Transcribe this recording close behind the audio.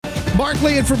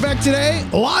Barclay and for Beck today,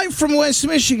 live from West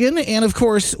Michigan, and of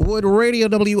course, Wood Radio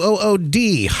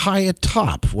WOOD, high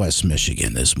atop West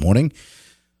Michigan this morning,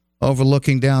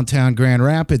 overlooking downtown Grand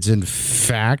Rapids, in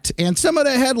fact. And some of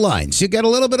the headlines. You got a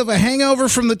little bit of a hangover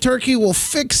from the turkey. We'll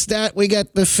fix that. We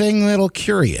got the thing that'll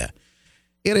cure you.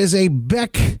 It is a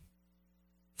Beck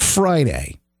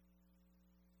Friday.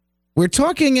 We're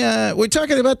talking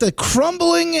about the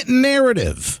crumbling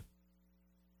narrative.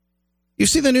 You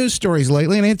see the news stories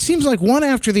lately, and it seems like one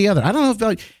after the other. I don't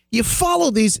know if you follow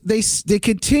these. They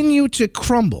continue to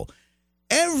crumble.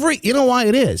 You know why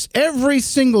it is? Every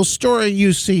single story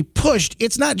you see pushed,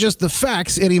 it's not just the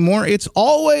facts anymore. It's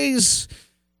always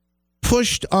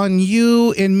pushed on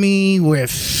you and me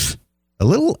with a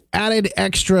little added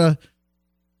extra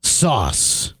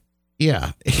sauce.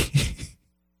 Yeah.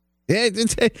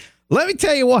 Let me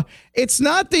tell you what. It's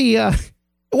not the.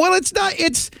 It's not.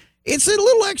 It's a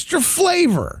little extra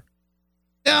flavor.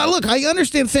 Now, look, I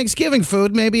understand Thanksgiving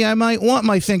food. Maybe I might want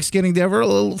my Thanksgiving dinner a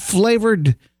little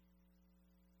flavored,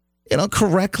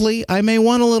 correctly. I may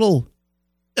want a little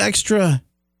extra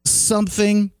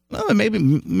something. Well, maybe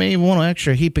want an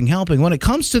extra heaping helping. When it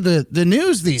comes to the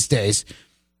news these days,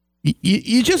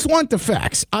 you just want the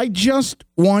facts. I just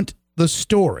want the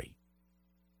story.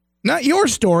 Not your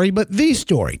story, but the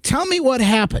story. Tell me what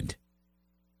happened.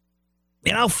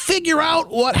 And I'll figure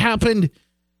out what happened,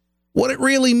 what it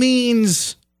really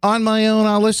means on my own.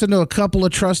 I'll listen to a couple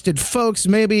of trusted folks.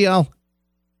 Maybe I'll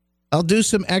do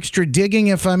some extra digging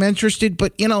if I'm interested.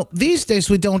 But, these days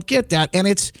we don't get that, and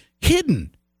it's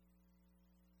hidden.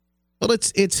 Well,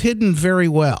 it's hidden very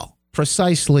well,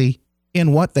 precisely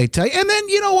in what they tell you. And then,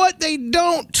 you know what? They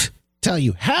don't tell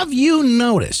you. Have you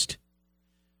noticed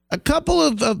a couple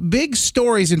of big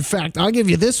stories? In fact, I'll give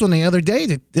you this one the other day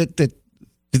that the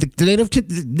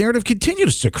narrative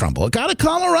continues to crumble. It got to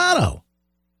Colorado.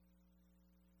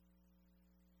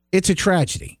 It's a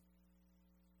tragedy.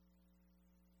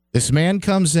 This man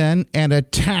comes in and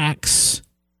attacks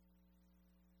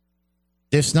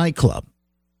this nightclub.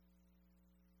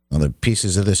 Other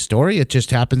pieces of this story, it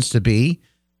just happens to be,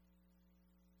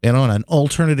 an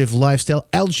alternative lifestyle,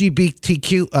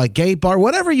 LGBTQ gay bar,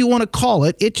 whatever you want to call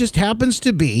it. It just happens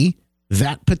to be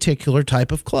that particular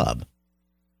type of club.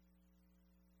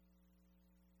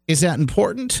 Is that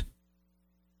important?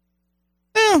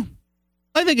 Well,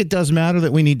 I think it does matter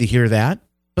that we need to hear that.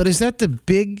 But is that the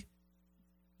big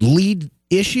lead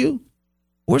issue?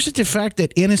 Or is it the fact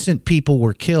that innocent people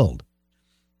were killed?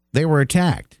 They were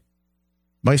attacked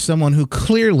by someone who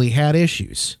clearly had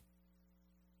issues.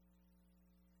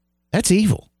 That's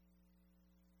evil.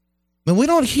 But we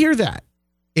don't hear that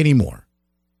anymore.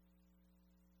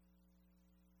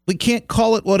 We can't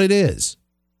call it what it is.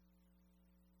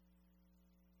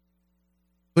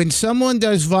 When someone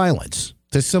does violence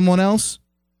to someone else,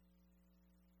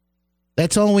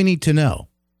 that's all we need to know.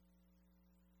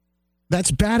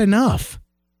 That's bad enough.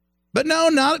 But no,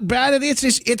 not bad.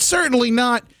 It's certainly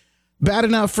not bad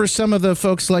enough for some of the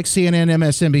folks like CNN,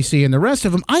 MSNBC, and the rest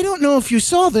of them. I don't know if you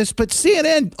saw this, but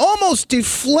CNN almost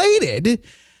deflated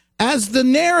as the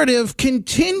narrative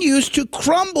continues to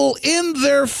crumble in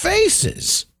their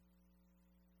faces.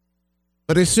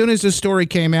 But as soon as the story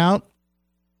came out,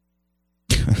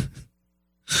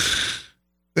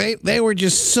 They were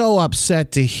just so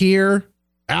upset to hear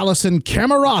Allison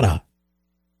Camerata.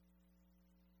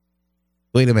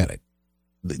 Wait a minute.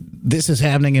 This is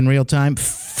happening in real time.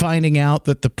 Finding out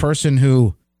that the person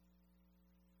who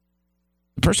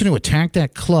attacked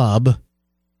that club,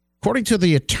 according to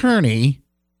the attorney,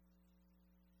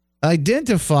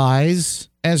 identifies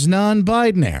as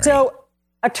non-binary. So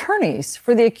attorneys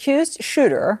for the accused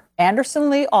shooter, Anderson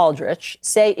Lee Aldrich,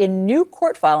 say in new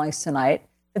court filings tonight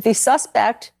that the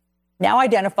suspect now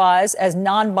identifies as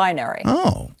non-binary.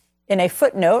 Oh. In a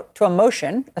footnote to a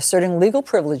motion asserting legal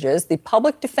privileges, the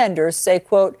public defenders say,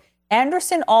 quote,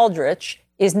 Anderson Aldrich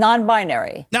is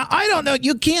non-binary. Now, I don't know.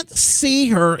 You can't see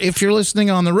her if you're listening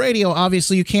on the radio.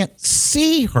 Obviously, you can't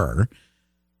see her,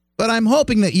 but I'm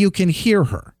hoping that you can hear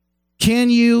her. Can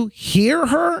you hear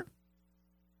her?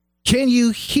 Can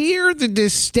you hear the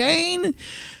disdain?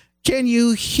 Can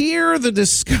you hear the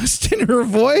disgust in her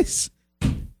voice?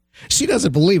 She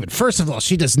doesn't believe it. First of all,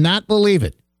 she does not believe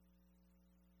it.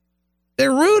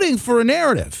 They're rooting for a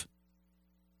narrative.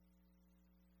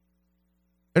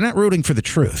 They're not rooting for the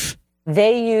truth.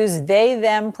 They use they,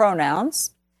 them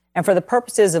pronouns, and for the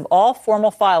purposes of all formal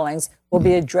filings, will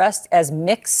be addressed as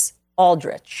Mix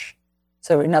Aldrich.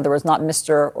 So in other words, not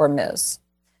Mr. or Ms.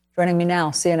 Joining me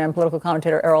now, CNN political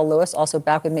commentator Errol Lewis, also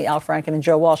back with me, Al Franken and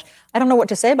Joe Walsh. I don't know what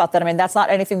to say about that. I mean, that's not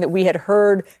anything that we had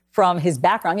heard from his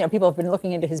background. People have been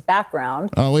looking into his background.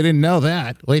 Oh, we didn't know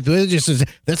that. Wait, this is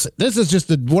just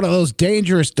one of those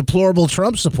dangerous, deplorable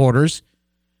Trump supporters.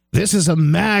 This is a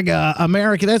MAGA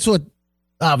America. That's what,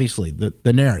 obviously,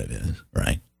 the narrative is,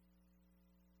 right?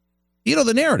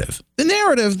 The narrative.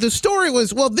 The story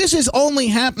was, well, this is only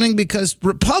happening because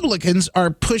Republicans are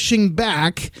pushing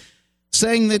back,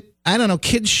 saying that, I don't know,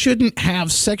 kids shouldn't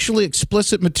have sexually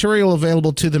explicit material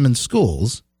available to them in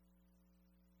schools.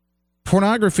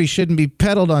 Pornography shouldn't be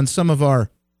peddled on some of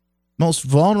our most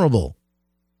vulnerable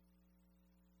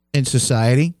in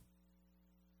society,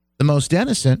 the most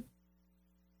innocent.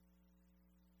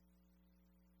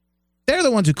 They're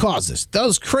the ones who caused this.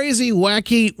 Those crazy,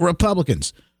 wacky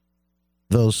Republicans.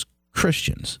 Those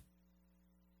Christians.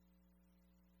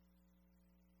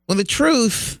 Well, the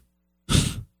truth,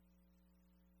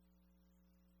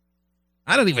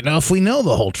 I don't even know if we know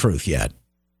the whole truth yet.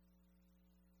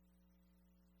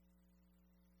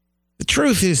 The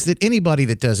truth is that anybody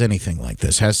that does anything like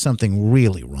this has something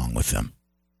really wrong with them.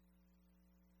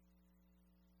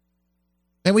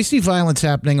 And we see violence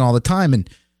happening all the time, and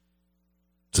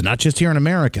it's not just here in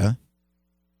America.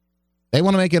 They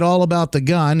want to make it all about the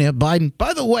gun. Yeah, Biden,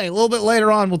 by the way, a little bit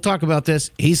later on, we'll talk about this.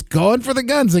 He's going for the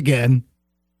guns again.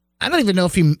 I don't even know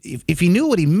if he knew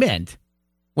what he meant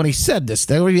when he said this,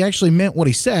 though, if he actually meant what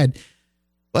he said.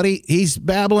 But he's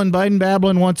Biden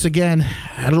babbling once again.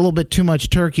 Had a little bit too much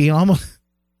turkey. Almost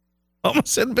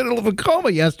in a bit of a coma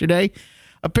yesterday.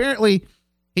 Apparently,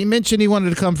 he mentioned he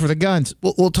wanted to come for the guns.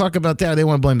 We'll talk about that. They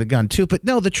want to blame the gun, too. But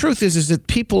no, the truth is that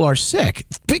people are sick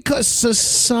because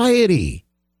society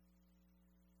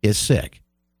is sick.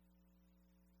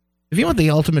 If you want the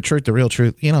ultimate truth, the real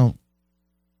truth, we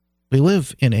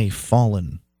live in a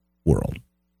fallen world.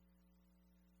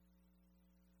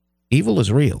 Evil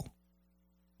is real.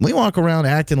 We walk around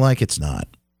acting like it's not.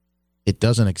 It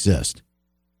doesn't exist.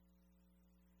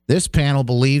 This panel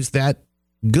believes that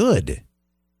good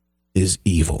is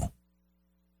evil.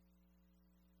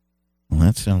 Well,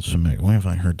 that sounds familiar. Where have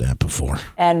I heard that before?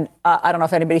 And I don't know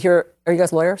if anybody here, are you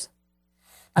guys lawyers?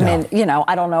 I mean,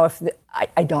 I don't know if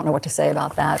I don't know what to say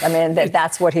about that. I mean,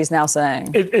 that's what he's now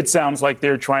saying. It sounds like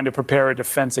they're trying to prepare a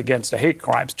defense against a hate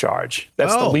crimes charge.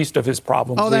 That's the least of his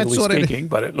problems, legally speaking.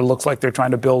 But it looks like they're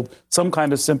trying to build some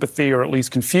kind of sympathy or at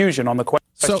least confusion on the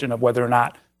question of whether or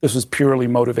not this was purely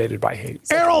motivated by hate.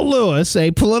 Errol Lewis,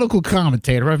 a political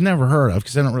commentator I've never heard of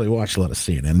because I don't really watch a lot of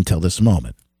CNN until this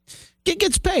moment, he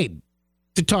gets paid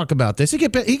to talk about this. He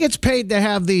gets paid to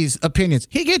have these opinions.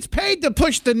 He gets paid to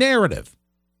push the narrative.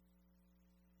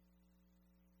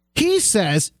 He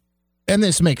says, and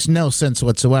this makes no sense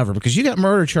whatsoever, because you got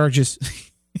murder charges.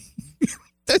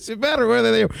 Doesn't matter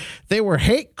whether they were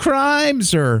hate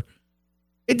crimes or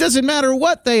it doesn't matter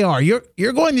what they are.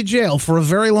 You're going to jail for a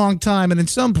very long time, and in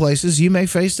some places you may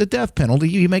face the death penalty.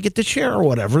 You may get the chair or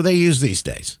whatever they use these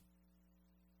days.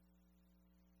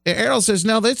 Errol says,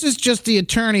 no, this is just the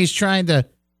attorneys trying to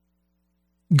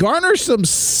garner some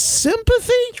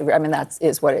sympathy. I mean, that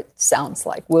is what it sounds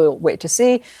like. We'll wait to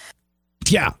see.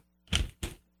 Yeah.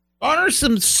 Garner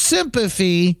some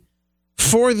sympathy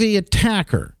for the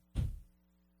attacker.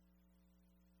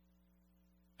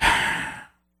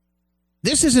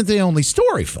 This isn't the only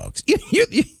story, folks. You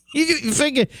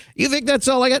think that's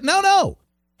all I got? No.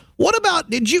 What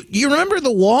about, you remember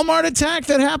the Walmart attack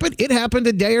that happened? It happened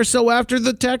a day or so after the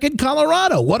attack in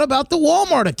Colorado. What about the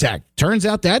Walmart attack? Turns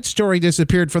out that story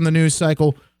disappeared from the news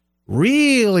cycle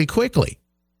really quickly.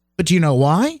 But do you know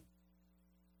why?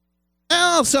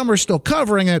 Well, some are still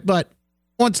covering it, but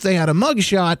once they had a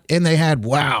mugshot and they had,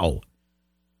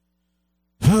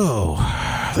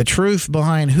 the truth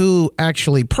behind who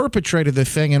actually perpetrated the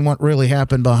thing and what really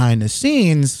happened behind the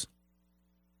scenes,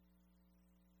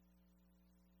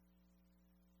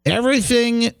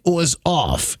 everything was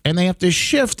off, and they have to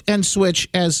shift and switch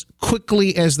as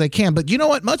quickly as they can. But you know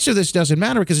what? Much of this doesn't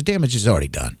matter because the damage is already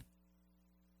done.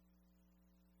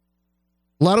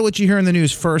 A lot of what you hear in the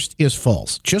news first is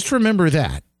false. Just remember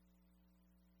that.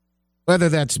 Whether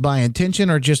that's by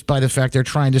intention or just by the fact they're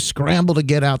trying to scramble to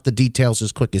get out the details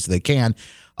as quick as they can,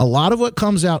 a lot of what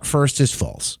comes out first is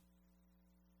false.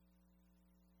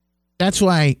 That's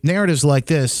why narratives like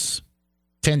this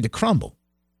tend to crumble.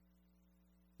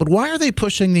 But why are they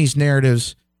pushing these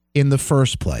narratives in the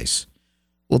first place?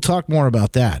 We'll talk more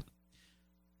about that.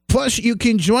 Plus, you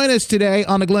can join us today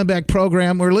on the Glenn Beck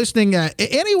program. We're listening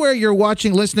anywhere you're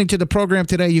listening to the program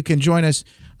today. You can join us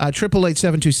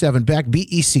 888-727-BECK,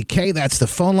 BECK. That's the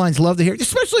phone lines. Love to hear it,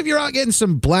 especially if you're out getting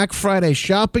some Black Friday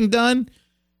shopping done,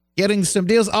 getting some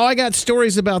deals. Oh, I got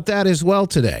stories about that as well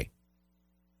today.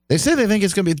 They say they think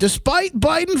it's going to be, despite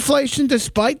Bidenflation,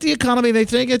 despite the economy, they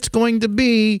think it's going to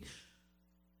be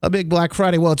a big Black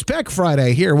Friday. Well, it's Beck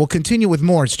Friday here. We'll continue with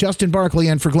more. It's Justin Barclay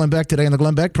in for Glenn Beck today on the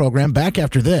Glenn Beck program. Back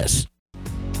after this.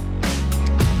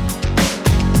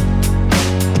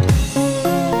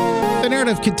 The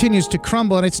narrative continues to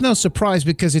crumble, and it's no surprise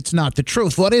because it's not the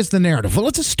truth. What is the narrative? Well,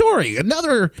 it's a story.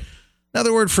 Another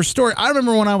word for story. I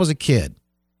remember when I was a kid,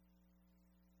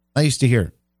 I used to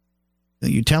hear,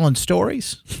 you telling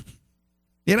stories?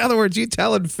 In other words, you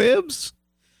telling fibs?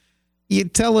 You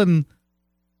telling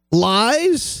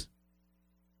lies?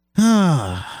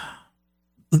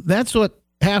 That's what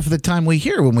half of the time we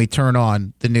hear when we turn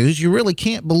on the news. You really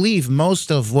can't believe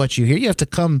most of what you hear. You have to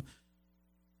come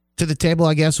to the table,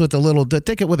 I guess, with a little,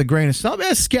 take it with a grain of salt.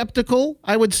 Skeptical,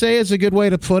 I would say, is a good way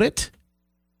to put it.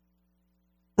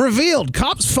 Revealed,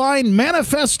 cops find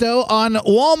manifesto on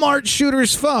Walmart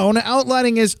shooter's phone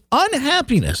outlining his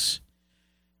unhappiness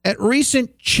at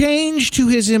recent change to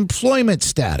his employment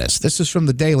status. This is from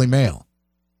the Daily Mail.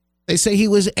 They say he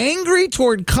was angry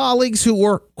toward colleagues who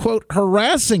were, quote,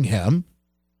 harassing him.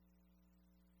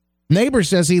 Neighbor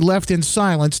says he left in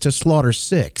silence to slaughter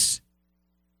 6.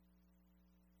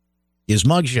 His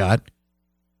mugshot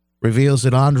reveals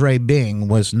that Andre Bing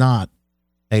was not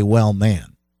a well man.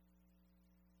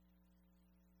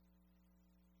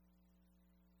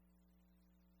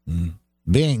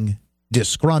 Bing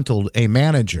disgruntled a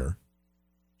manager,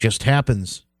 just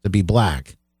happens to be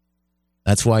black.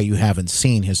 That's why you haven't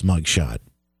seen his mugshot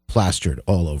plastered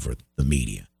all over the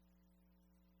media.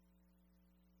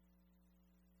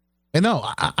 And no,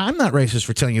 I'm not racist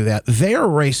for telling you that. They're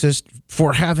racist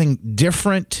for having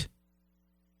different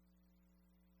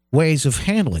ways of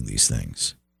handling these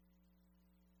things.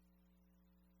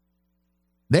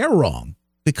 They're wrong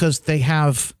because they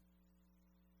have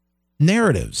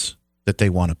narratives that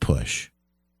they want to push.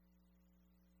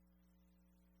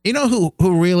 You know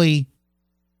who really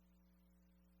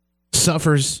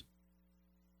suffers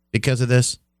because of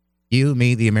this? You,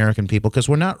 me, the American people, because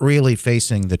we're not really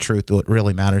facing the truth. What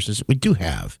really matters is we do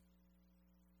have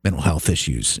mental health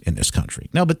issues in this country.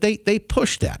 No, but they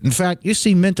push that. In fact, you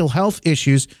see mental health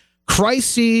issues,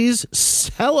 crises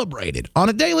celebrated on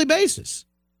a daily basis.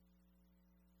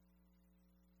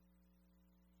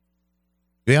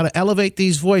 We ought to elevate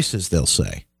these voices, they'll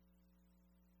say.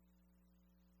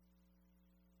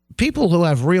 People who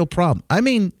have real problems. I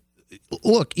mean,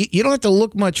 look, you don't have to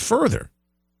look much further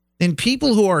than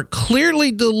people who are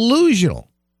clearly delusional.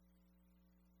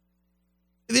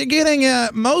 They're getting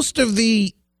most of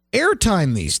the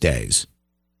airtime these days.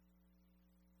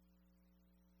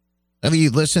 I mean,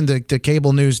 you listen to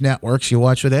cable news networks, you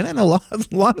watch with that, and a lot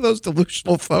of those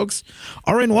delusional folks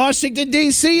are in Washington,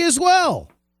 D.C. as well.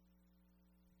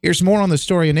 Here's more on the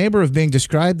story. A neighbor of Bing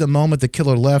described the moment the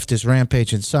killer left his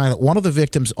rampage in silence. One of the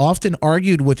victims often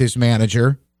argued with his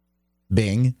manager,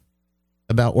 Bing,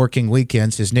 about working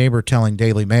weekends. His neighbor telling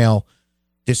Daily Mail,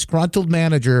 disgruntled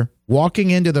manager walking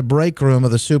into the break room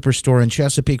of the superstore in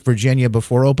Chesapeake, Virginia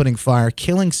before opening fire,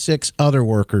 killing 6 other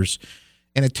workers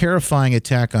in a terrifying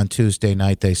attack on Tuesday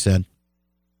night, they said.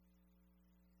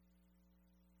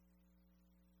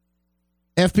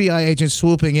 FBI agents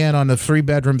swooping in on the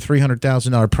 3-bedroom,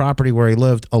 $300,000 property where he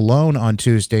lived alone on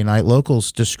Tuesday night.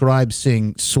 Locals described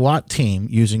seeing SWAT team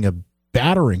using a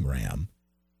battering ram.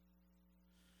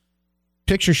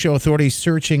 Pictures show authorities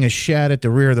searching a shed at the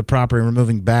rear of the property,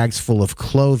 removing bags full of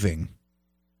clothing.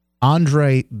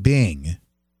 Andre Bing,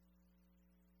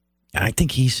 I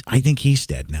think he's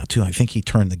dead now too. I think he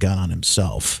turned the gun on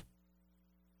himself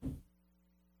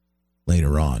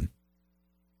later on.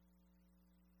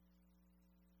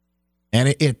 And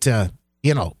it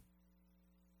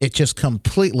just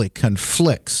completely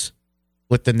conflicts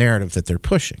with the narrative that they're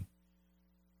pushing.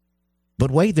 But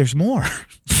wait, there's more.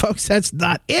 Folks, that's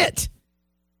not it.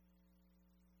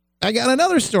 I got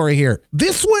another story here.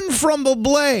 This one from The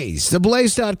Blaze,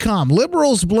 theblaze.com.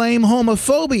 Liberals blame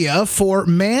homophobia for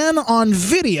man on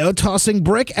video tossing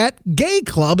brick at gay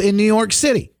club in New York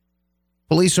City.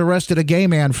 Police arrested a gay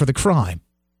man for the crime.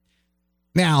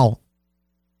 Now,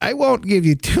 I won't give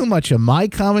you too much of my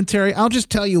commentary. I'll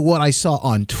just tell you what I saw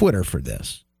on Twitter for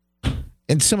this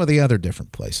and some of the other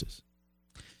different places.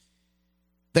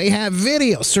 They have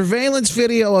video, surveillance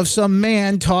video of some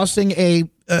man tossing a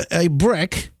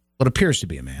brick, what appears to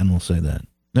be a man, we'll say that.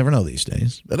 Never know these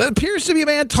days. But it appears to be a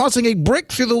man tossing a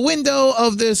brick through the window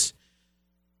of this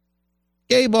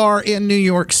gay bar in New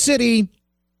York City.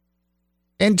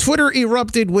 And Twitter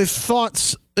erupted with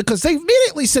thoughts because they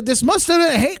immediately said this must have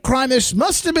been a hate crime. This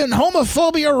must have been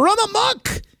homophobia run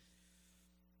amok.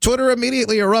 Twitter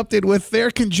immediately erupted with their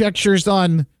conjectures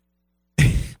on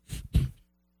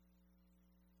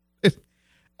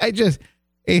hate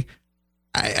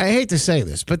to say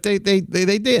this, but they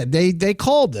did. They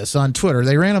called this on Twitter.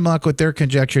 They ran amok with their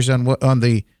conjectures on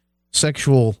the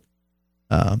sexual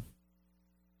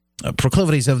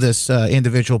proclivities of this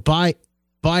individual by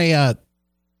the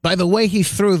way he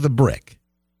threw the brick.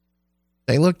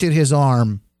 They looked at his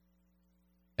arm,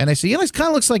 and they said, it kind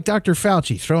of looks like Dr.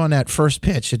 Fauci throwing that first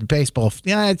pitch in baseball.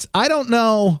 Yeah, I don't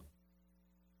know.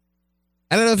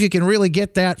 I don't know if you can really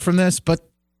get that from this, but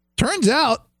turns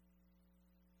out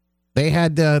they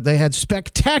had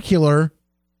spectacular.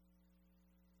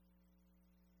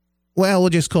 Well, we'll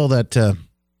just call that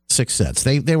sixth sense.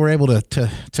 They were able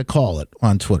to call it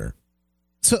on Twitter.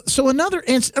 So another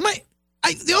instance.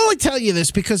 I only tell you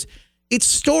this because it's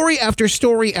story after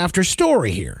story after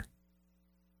story here.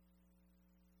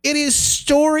 It is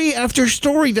story after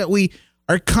story that we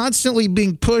are constantly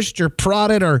being pushed or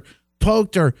prodded or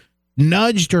poked or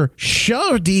nudged or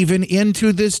shoved even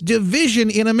into this division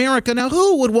in America. Now,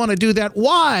 who would want to do that?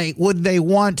 Why would they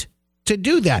want to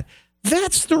do that?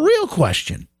 That's the real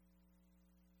question.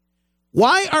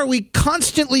 Why are we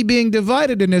constantly being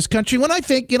divided in this country when I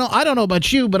think, I don't know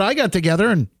about you, but I got together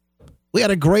and we had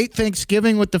a great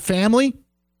Thanksgiving with the family.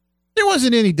 There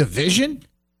wasn't any division.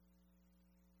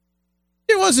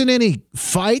 There wasn't any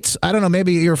fights. I don't know,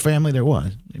 maybe your family there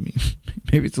was.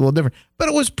 Maybe it's a little different. But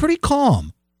it was pretty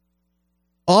calm.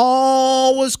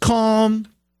 All was calm,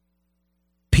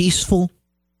 peaceful,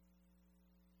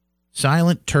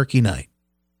 silent turkey night.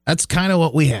 That's kind of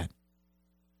what we had.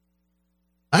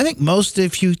 I think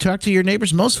if you talk to your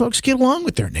neighbors, most folks get along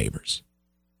with their neighbors.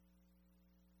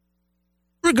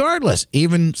 Regardless,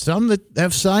 even some that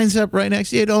have signs up right next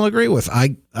to you don't agree with.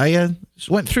 I just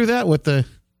went through that with the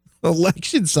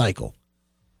election cycle.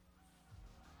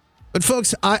 But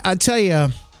folks, I tell you,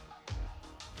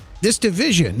 this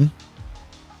division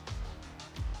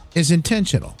is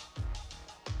intentional.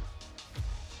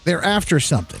 They're after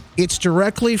something. It's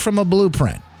directly from a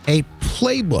blueprint, a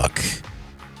playbook.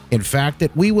 In fact,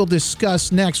 that we will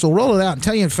discuss next. We'll roll it out and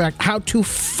tell you, in fact, how to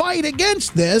fight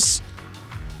against this,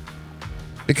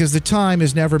 because the time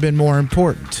has never been more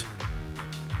important.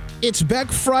 It's Beck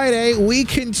Friday. We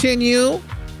continue.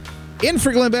 In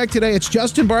for Glenn Beck today, it's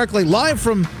Justin Barclay, live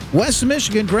from West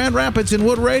Michigan, Grand Rapids, and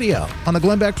Wood Radio on the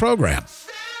Glenn Beck Program.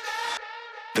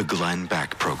 The Glenn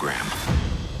Beck Program.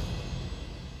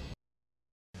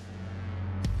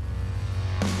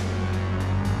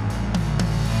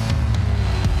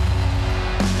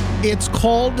 It's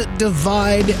called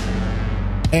Divide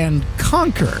and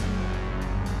Conquer.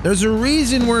 There's a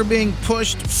reason we're being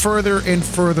pushed further and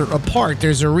further apart.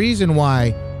 There's a reason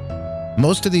why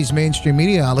most of these mainstream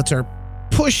media outlets are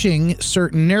pushing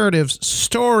certain narratives,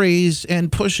 stories,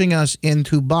 and pushing us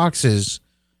into boxes,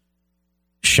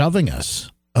 shoving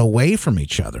us away from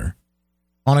each other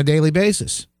on a daily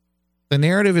basis. The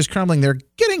narrative is crumbling. They're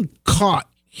getting caught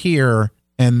here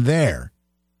and there.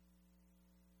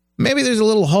 Maybe there's a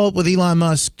little hope with Elon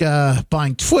Musk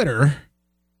buying Twitter.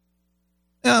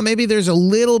 Maybe there's a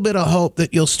little bit of hope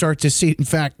that you'll start to see. In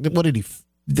fact, what did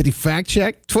he fact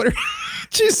check Twitter?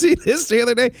 Did you see this the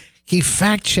other day? He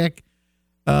fact checked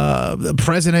the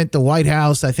president, the White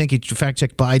House. I think he fact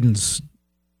checked Biden's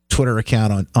Twitter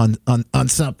account on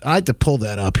something. I had to pull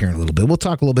that up here in a little bit. We'll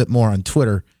talk a little bit more on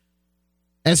Twitter,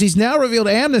 as he's now revealed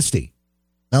amnesty.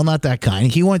 Well, not that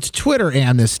kind. He wants Twitter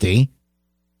amnesty.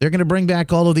 They're going to bring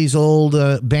back all of these old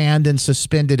banned and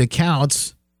suspended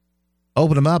accounts,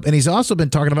 open them up. And he's also been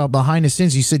talking about behind the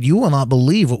scenes. He said, you will not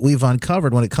believe what we've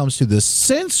uncovered when it comes to the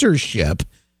censorship.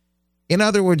 In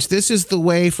other words, this is the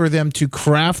way for them to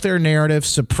craft their narrative,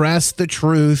 suppress the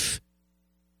truth,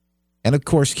 and, of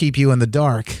course, keep you in the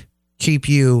dark, keep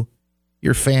you,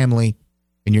 your family,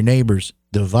 and your neighbors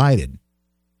divided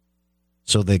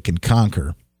so they can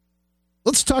conquer.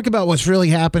 Let's talk about what's really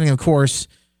happening, of course,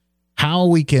 how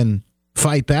we can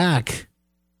fight back.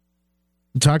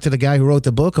 Talk to the guy who wrote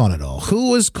the book on it all. Who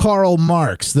was Karl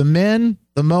Marx? The men,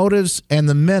 the motives, and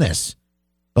the menace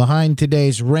behind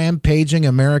today's rampaging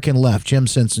American left. Jim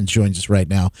Simpson joins us right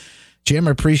now. Jim,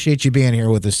 I appreciate you being here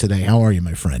with us today. How are you,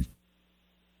 my friend?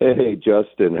 Hey,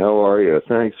 Justin. How are you?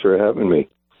 Thanks for having me.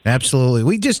 Absolutely.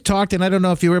 We just talked, and I don't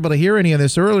know if you were able to hear any of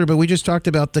this earlier, but we just talked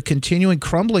about the continuing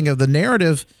crumbling of the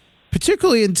narrative,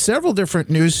 particularly in several different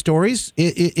news stories.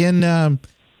 In the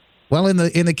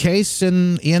case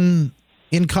in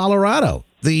Colorado,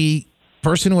 the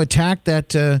person who attacked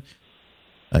that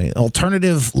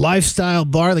alternative lifestyle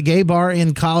bar, the gay bar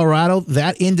in Colorado,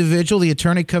 that individual, the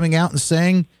attorney coming out and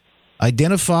saying,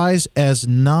 identifies as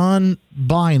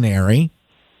non-binary.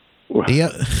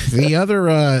 The other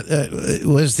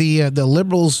was the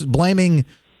liberals blaming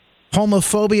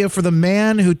Homophobia for the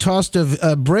man who tossed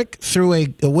a brick through a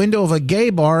window of a gay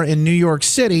bar in New York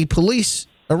City. Police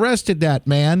arrested that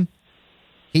man.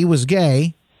 He was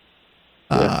gay.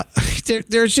 Yeah.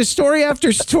 There's just story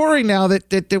after story now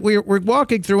that we're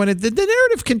walking through, and the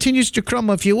narrative continues to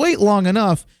crumble. If you wait long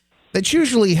enough, that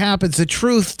usually happens. The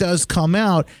truth does come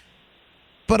out.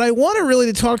 But I want to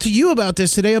really talk to you about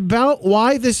this today, about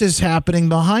why this is happening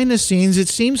behind the scenes. It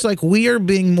seems like we are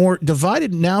being more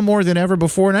divided now more than ever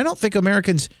before, and I don't think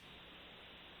Americans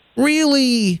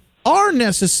really are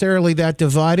necessarily that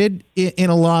divided in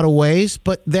a lot of ways,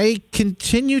 but they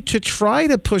continue to try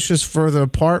to push us further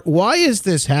apart. Why is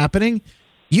this happening?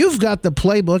 You've got the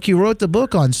playbook. You wrote the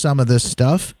book on some of this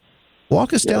stuff.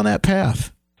 Walk us down that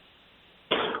path.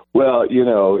 Well,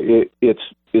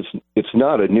 it's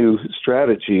not a new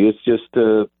strategy. It's just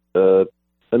a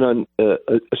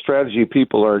strategy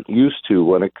people aren't used to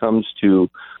when it comes to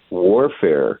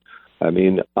warfare. I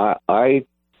mean, I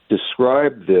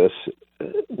describe this,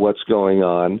 what's going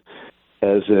on,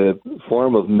 as a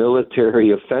form of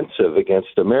military offensive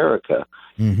against America.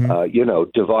 Mm-hmm.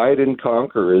 Divide and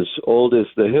conquer is old as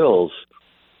the hills,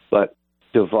 but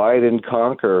divide and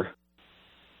conquer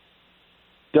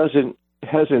hasn't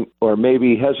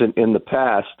in the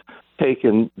past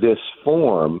taken this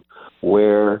form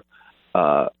where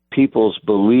people's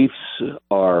beliefs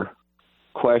are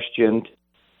questioned,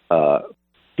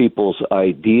 people's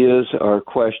ideas are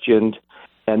questioned,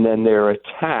 and then they're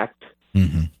attacked,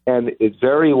 mm-hmm. and it's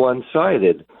very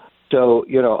one-sided. So,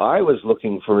 I was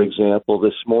looking, for example,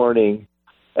 this morning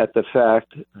at the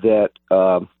fact that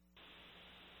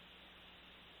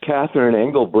Catherine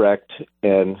Engelbrecht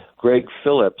and Greg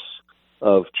Phillips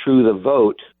of True the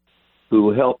Vote,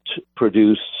 who helped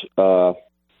produce the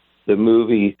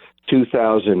movie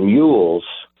 2000 Mules,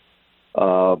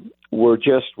 were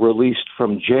just released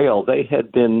from jail. They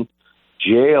had been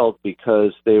jailed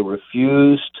because they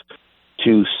refused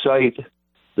to cite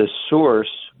the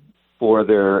source for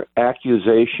their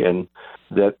accusation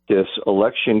that this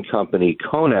election company,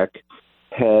 Konek,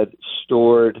 had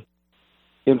stored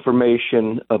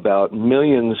information about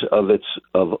millions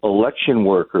of election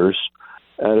workers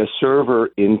at a server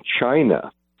in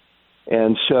China.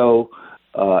 And so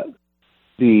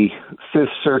the Fifth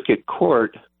Circuit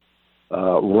Court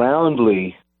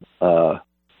roundly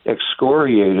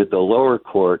excoriated the lower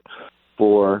court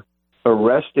for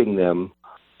arresting them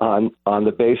on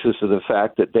the basis of the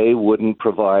fact that they wouldn't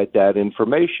provide that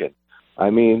information. I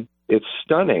mean, it's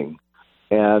stunning.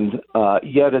 And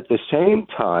yet at the same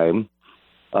time,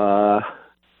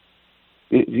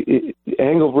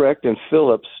 Engelbrecht and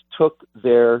Phillips took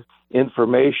their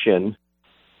information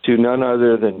to none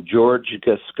other than George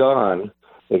Gascon,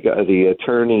 the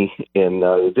attorney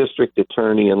the district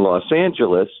attorney in Los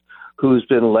Angeles, who's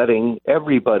been letting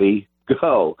everybody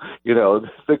go.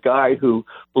 The guy who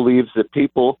believes that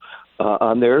people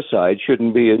on their side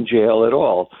shouldn't be in jail at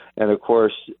all. And of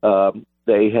course,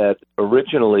 they had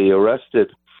originally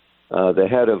arrested the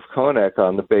head of Konek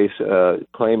on the base,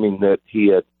 claiming that he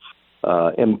had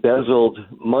embezzled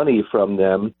money from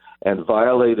them and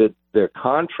violated their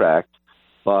contract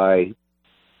by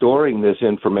storing this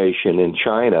information in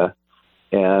China,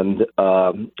 and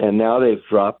now they've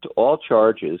dropped all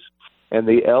charges. And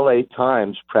the L.A.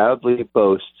 Times proudly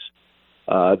boasts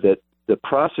that the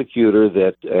prosecutor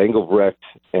that Engelbrecht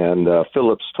and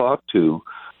Phillips talked to,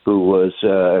 who was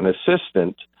an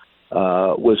assistant,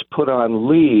 was put on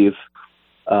leave.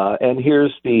 And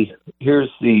here's the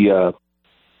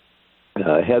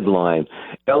headline: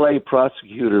 L.A.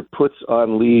 prosecutor put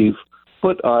on leave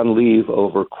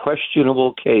over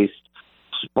questionable case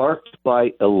sparked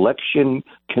by election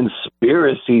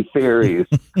conspiracy theories.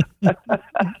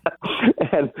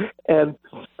 and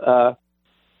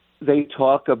they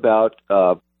talk about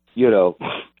True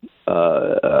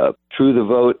the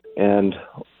Vote and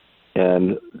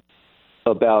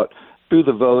about True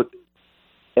the Vote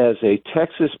as a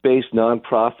Texas-based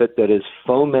nonprofit that has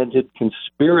fomented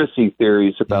conspiracy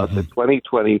theories about mm-hmm. the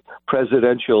 2020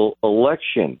 presidential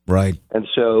election. Right. And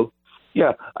so,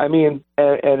 yeah, I mean,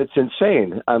 and it's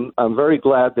insane. I'm very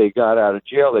glad they got out of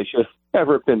jail. They should have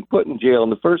never been put in jail in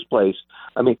the first place.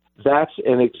 I mean, that's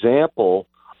an example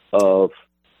of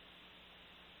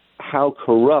how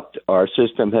corrupt our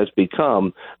system has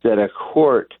become, that a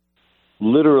court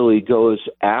literally goes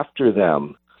after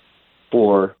them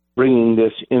for bringing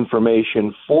this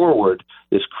information forward,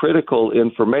 this critical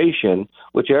information,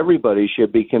 which everybody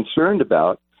should be concerned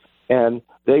about. And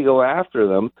they go after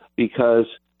them because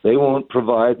they won't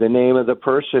provide the name of the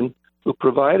person who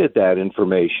provided that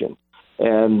information.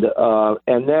 And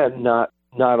then not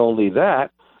only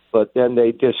that, but then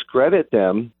they discredit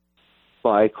them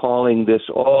by calling this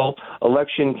all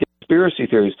election conspiracy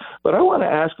theories. But I want to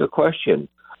ask a question.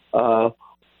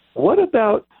 What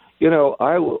about,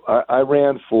 I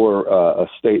ran for a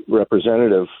state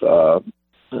representative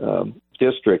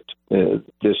district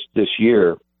this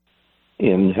year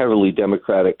in heavily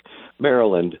Democratic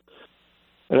Maryland.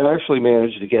 And I actually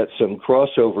managed to get some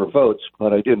crossover votes,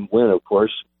 but I didn't win, of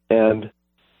course. And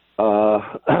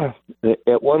at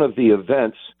one of the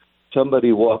events,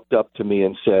 somebody walked up to me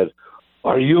and said,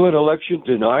 "Are you an election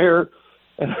denier?"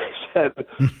 And I said,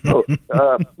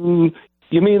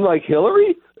 "You mean like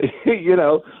Hillary?"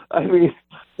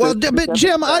 Well, but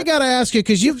Jim, I got to ask you,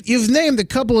 because you've named a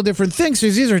couple of different things.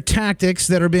 These are tactics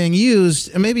that are being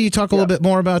used, and maybe you talk a little bit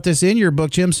more about this in your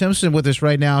book. Jim Simpson with us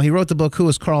right now. He wrote the book "Who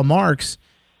Was Karl Marx?"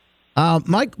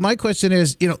 My question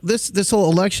is, this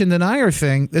whole election denier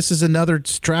thing. This is another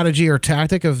strategy or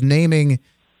tactic of name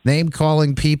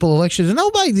calling people elections. And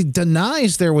nobody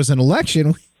denies there was an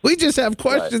election. We just have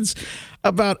questions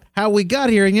about how we got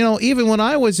here. And even when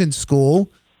I was in school,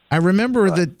 I remember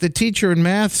the teacher in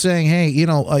math saying, "Hey, you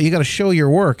got to show your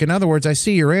work. In other words, I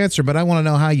see your answer, but I want to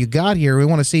know how you got here. We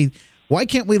want to see, why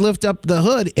can't we lift up the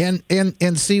hood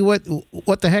and see what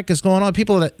the heck is going on?"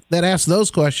 People that ask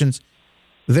those questions,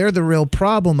 they're the real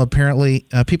problem, apparently.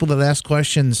 People that ask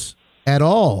questions at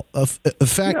all. In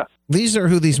fact, these are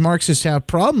who these Marxists have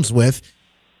problems with.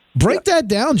 Break that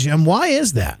down, Jim. Why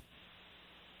is that?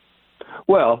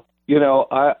 Well,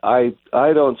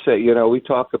 I don't say, we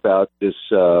talk about this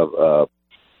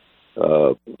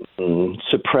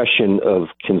suppression of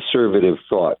conservative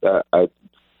thought.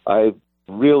 I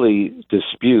really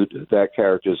dispute that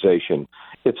characterization.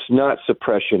 It's not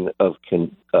suppression of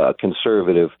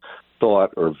conservative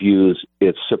thought or views.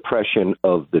 It's suppression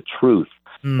of the truth.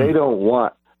 They don't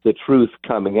want the truth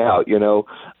coming out.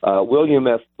 William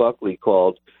F. Buckley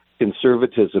called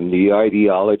conservatism the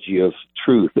ideology of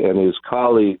truth, and his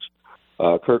colleagues,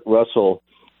 Russell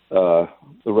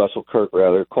Kirk,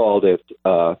 called it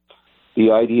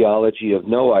the ideology of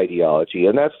no ideology.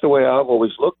 And that's the way I've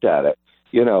always looked at it.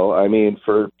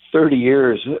 For 30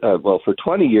 years, for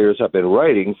 20 years, I've been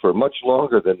writing. For much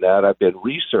longer than that, I've been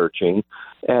researching.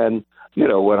 And,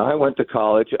 when I went to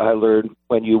college, I learned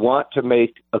when you want to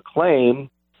make a claim,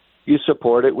 you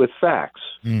support it with facts,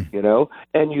 and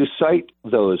you cite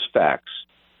those facts.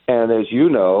 And as you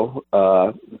know,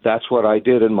 that's what I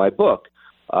did in my book.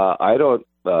 I don't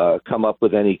come up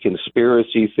with any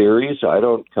conspiracy theories. I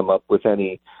don't come up with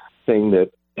anything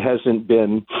that hasn't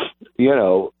been,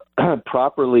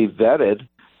 properly vetted.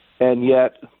 And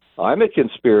yet I'm a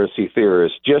conspiracy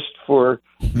theorist just for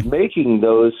making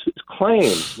those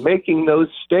claims, making those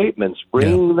statements,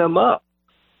 bringing them up,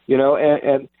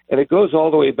 and it goes all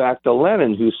the way back to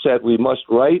Lenin, who said we must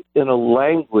write in a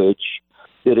language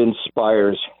that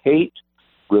inspires hate,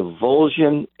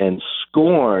 revulsion, and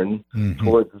scorn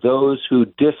toward those who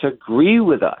disagree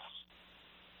with us,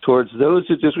 towards those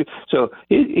who disagree. So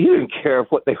he didn't care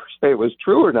if what they were saying was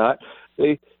true or not.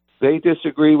 They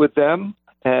disagree with them,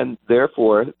 and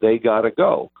therefore they got to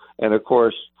go. And of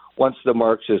course, once the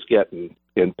Marxists get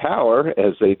in power,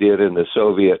 as they did in the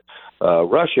Soviet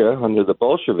Russia under the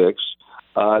Bolsheviks,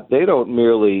 they don't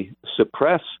merely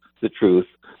suppress the truth.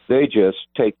 They just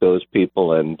take those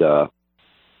people and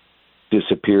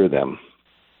disappear them.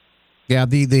 Yeah,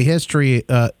 the history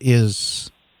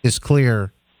is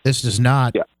clear. This does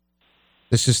not. Yeah.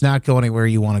 This does not go anywhere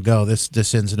you want to go.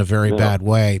 This ends in a very bad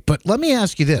way. But let me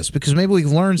ask you this, because maybe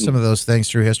we've learned some of those things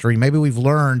through history. Maybe we've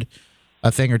learned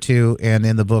a thing or two, and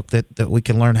in the book that we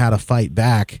can learn how to fight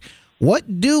back.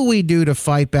 What do we do to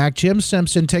fight back? Jim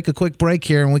Simpson, take a quick break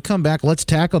here, and when we come back, let's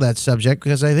tackle that subject,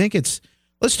 because I think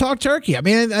let's talk turkey. I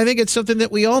mean, I think it's something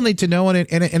that we all need to know and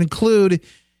include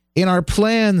in our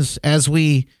plans as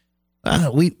we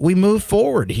move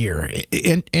forward here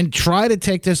and try to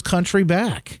take this country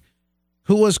back.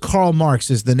 Who Was Karl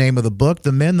Marx is the name of the book.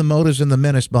 The men, the motives, and the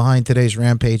menace behind today's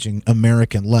rampaging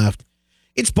American left.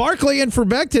 It's Barclay in for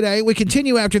Beck today. We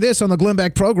continue after this on the Glenn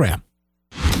Beck Program.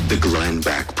 The Glenn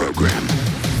Beck Program.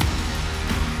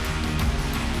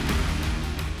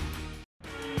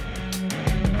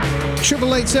 Triple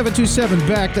 727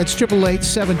 Beck. That's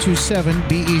 727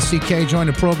 BECK. Join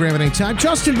the program at any time.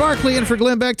 Justin Barclay in for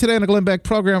Glenn Beck today on the Glenn Beck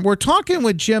Program. We're talking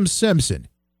with Jim Simpson.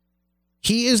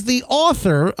 He is the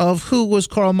author of Who Was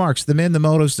Karl Marx? The Men, the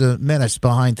Motives, the Menace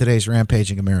Behind Today's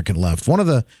Rampaging American Left. One of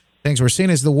the things we're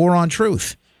seeing is the war on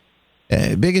truth.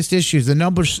 Biggest issues. The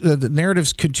numbers, the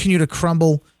narratives continue to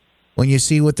crumble when you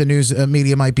see what the news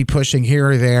media might be pushing here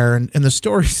or there, and the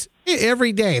stories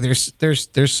every day.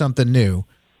 There's something new.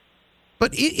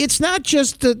 But it's not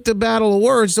just the battle of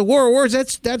words, the war of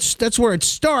words. That's where it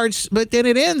starts, but then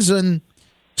it ends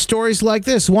stories like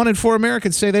this. 1 in 4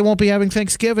 Americans say they won't be having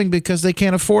Thanksgiving because they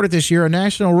can't afford it this year. A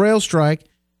national rail strike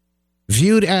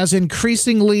viewed as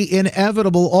increasingly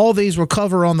inevitable. All these will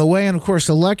cover on the way. And, of course,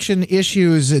 election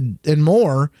issues and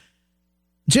more.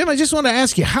 Jim, I just want to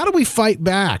ask you, how do we fight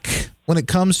back when it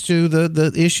comes to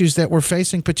the issues that we're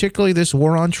facing, particularly this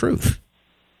war on truth?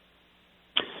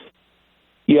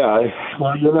 Yeah,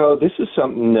 well, this is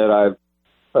something that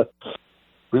I've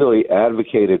really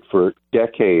advocated for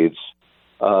decades.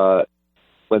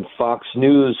 When Fox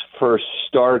News first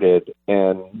started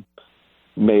and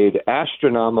made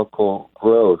astronomical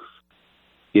growth,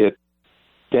 it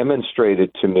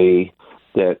demonstrated to me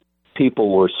that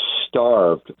people were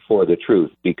starved for the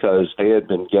truth because they had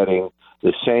been getting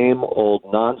the same old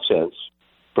nonsense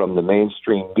from the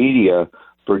mainstream media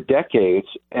for decades.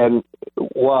 And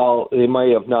while they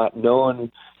may have not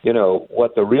known,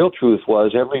 what the real truth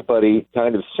was, everybody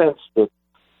kind of sensed that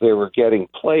they were getting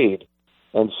played.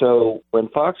 And so when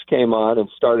Fox came on and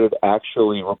started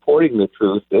actually reporting the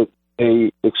truth,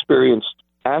 they experienced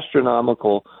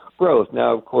astronomical growth.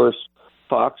 Now, of course,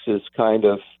 Fox is kind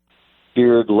of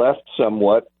veered left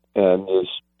somewhat and is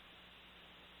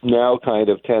now kind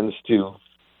of tends to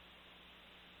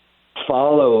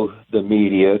follow the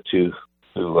media to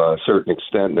a certain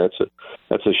extent.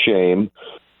 That's a shame.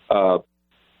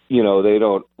 They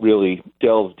don't really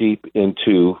delve deep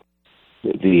into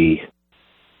the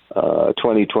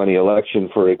 2020 election,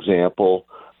 for example,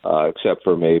 except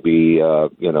for maybe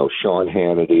Sean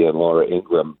Hannity and Laura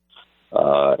Ingraham,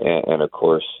 and of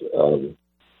course I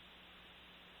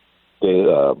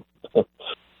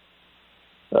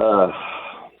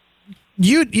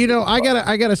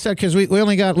gotta say, because we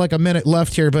only got like a minute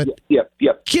left here, but yep.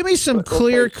 Give me some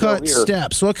clear-cut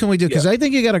steps. What can we do? Because I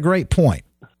think you got a great point.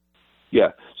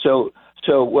 Yeah. So,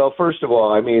 well, first of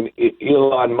all, I mean,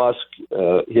 Elon Musk,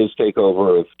 his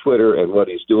takeover of Twitter and what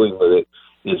he's doing with it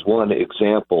is one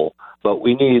example, but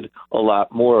we need a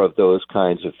lot more of those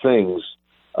kinds of things.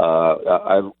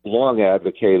 I've long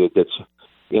advocated that,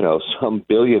 some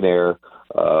billionaire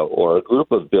or a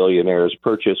group of billionaires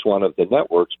purchase one of the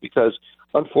networks because,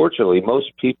 unfortunately,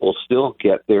 most people still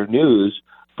get their news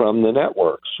from the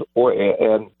networks,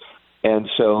 and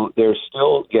so they're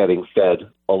still getting fed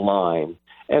a line.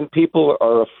 And people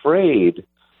are afraid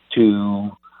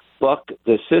to buck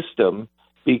the system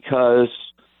because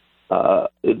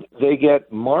they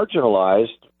get marginalized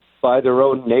by their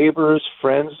own neighbors,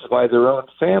 friends, by their own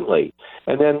family.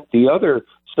 And then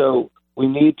so we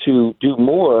need to do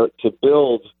more to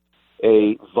build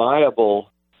a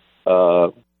viable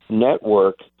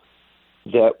network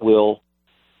that will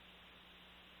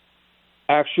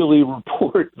actually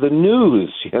report the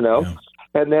news, Yeah.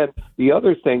 And then the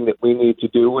other thing that we need to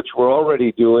do, which we're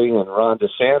already doing, and Ron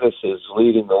DeSantis is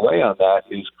leading the way on that,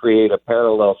 is create a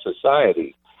parallel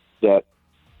society that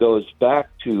goes back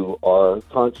to our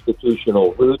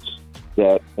constitutional roots,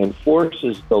 that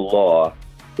enforces the law,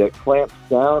 that clamps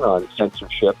down on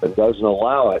censorship and doesn't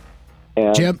allow it.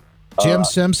 And, Jim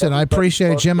Simpson, I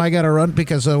appreciate it. Jim, I got to run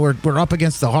because we're up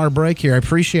against the hard break here. I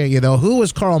appreciate you, though. Who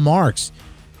was Karl Marx?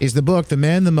 Is the book, The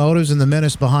Men, the Motives, and the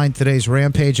Menace Behind Today's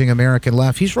Rampaging American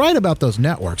Left. He's right about those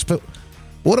networks, but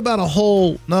what about a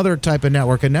whole other type of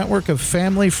network? A network of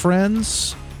family,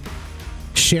 friends,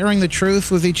 sharing the truth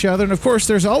with each other. And, of course,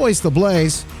 there's always the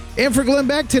Blaze. And for Glenn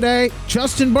Beck today,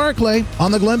 Justin Barclay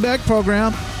on the Glenn Beck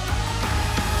Program.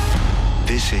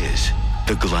 This is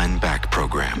the Glenn Beck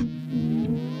Program.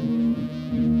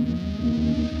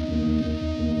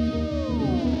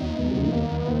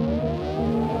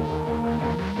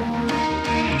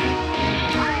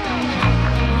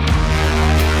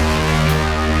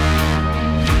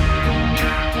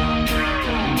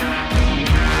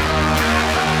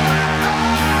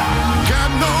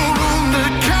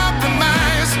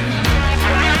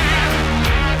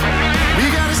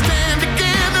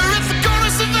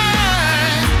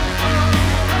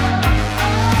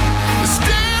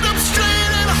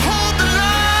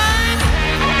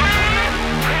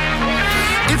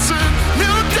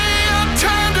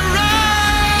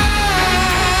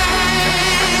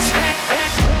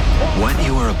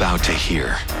 To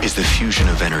hear is the fusion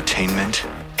of entertainment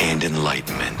and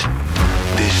enlightenment.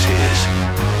 This is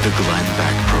the Glenn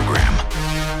Beck Program.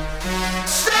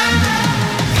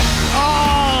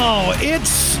 Oh,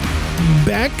 it's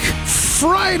Beck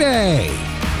Friday.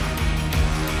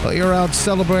 Well, you're out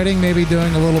celebrating, maybe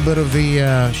doing a little bit of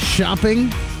the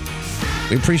shopping.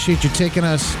 We appreciate you taking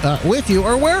us with you,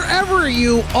 or wherever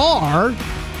you are.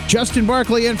 Justin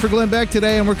Barclay in for Glenn Beck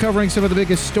today, and we're covering some of the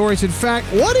biggest stories. In fact,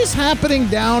 what is happening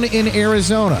down in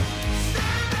Arizona?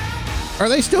 Are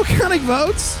they still counting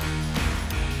votes?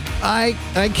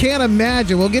 I can't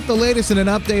imagine. We'll get the latest and an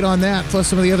update on that, plus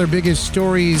some of the other biggest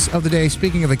stories of the day.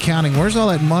 Speaking of accounting, where's all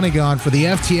that money gone for the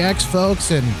FTX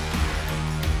folks? And,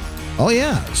 oh,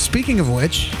 yeah, speaking of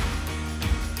which,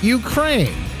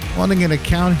 Ukraine wanting an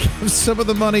accounting of some of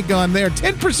the money gone there.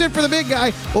 10% for the big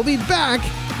guy. We'll be back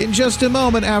in just a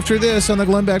moment after this on the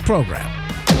Glenn Beck program.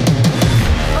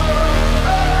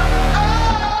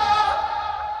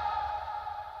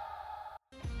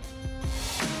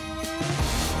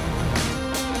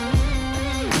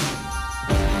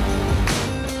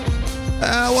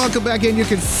 Welcome back in. You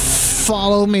can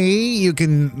follow me. You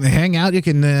can hang out. You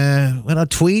can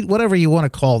tweet, whatever you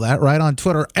want to call that, right, on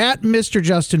Twitter, at Mr.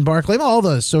 Justin Barclay, all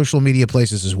the social media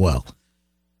places as well.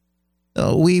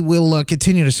 We will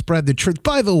continue to spread the truth.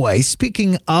 By the way,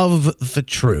 speaking of the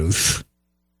truth,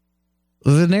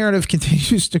 the narrative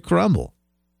continues to crumble.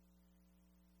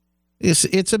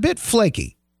 It's a bit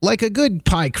flaky, like a good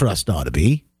pie crust ought to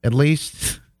be, at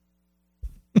least.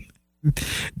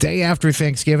 Day after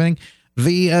Thanksgiving.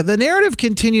 The narrative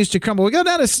continues to crumble. We go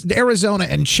down to Arizona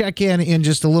and check in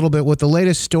just a little bit with the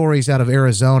latest stories out of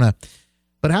Arizona.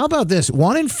 But how about this?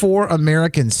 1 in 4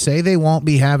 Americans say they won't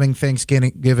be having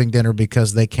Thanksgiving dinner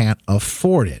because they can't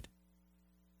afford it.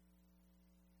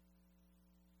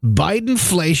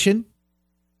 Bidenflation,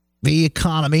 the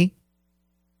economy,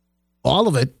 all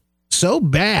of it so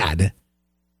bad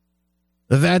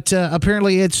that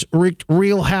apparently it's wreaked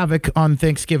real havoc on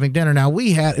Thanksgiving dinner.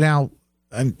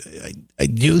 I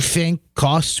do think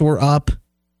costs were up.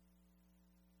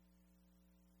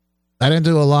 I didn't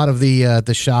do a lot of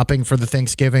the shopping for the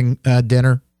Thanksgiving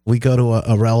dinner. We go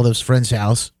to a relative's friend's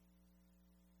house.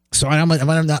 So I'm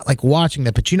not like watching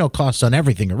that, but costs on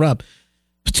everything are up,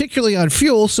 particularly on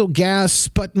fuel, so gas,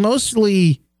 but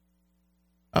mostly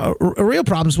real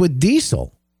problems with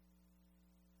diesel.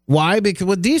 Why? Because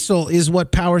with diesel is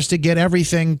what powers to get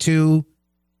everything to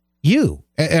you.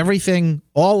 Everything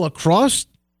all across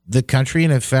the country,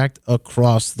 and in fact,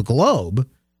 across the globe.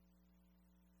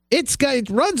 It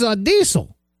runs on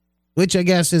diesel, which I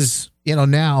guess is,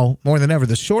 now more than ever,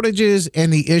 the shortages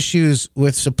and the issues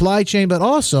with supply chain, but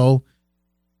also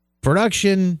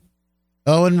production,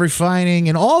 and refining,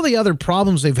 and all the other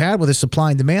problems they've had with the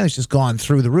supply and demand has just gone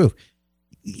through the roof.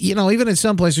 Even in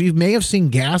some places, you may have seen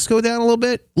gas go down a little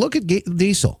bit. Look at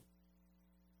diesel.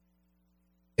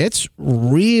 It's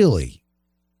really...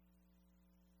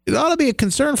 It ought to be a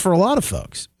concern for a lot of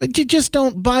folks. But you just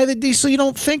don't buy the diesel. You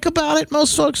don't think about it,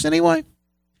 most folks anyway.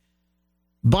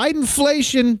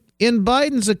 Bidenflation in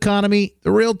Biden's economy, the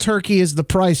real turkey is the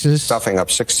prices. Stuffing up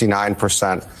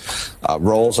 69%,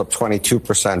 rolls up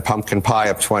 22%, pumpkin pie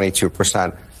up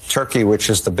 22%. Turkey, which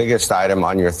is the biggest item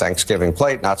on your Thanksgiving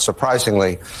plate, not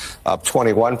surprisingly, up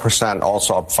 21%,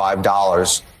 also up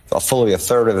 $5, fully a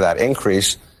third of that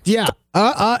increase. Yeah,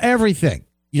 everything.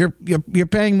 You're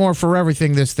paying more for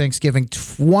everything this Thanksgiving.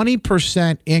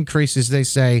 20% increases, they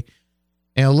say,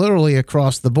 literally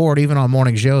across the board. Even on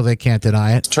Morning Joe, they can't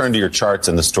deny it. Turn to your charts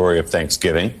and the story of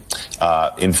Thanksgiving.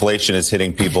 Inflation is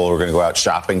hitting people who are going to go out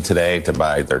shopping today to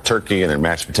buy their turkey and their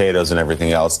mashed potatoes and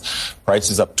everything else.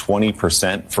 Prices up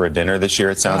 20% for a dinner this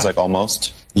year, it sounds like,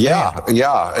 almost. Yeah.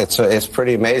 It's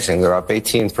pretty amazing. They're up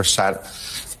 18%.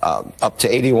 Up to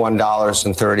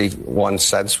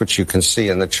 $81.31, which you can see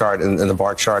in the chart, in the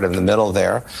bar chart in the middle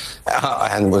there,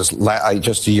 and was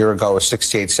just a year ago was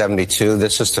 $68.72.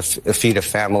 This is to feed a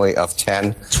family of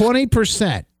 10.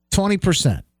 20%.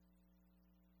 20%.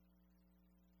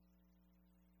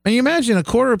 And you imagine a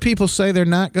quarter of people say they're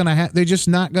just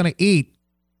not going to eat,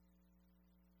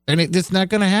 and it's not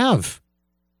going to have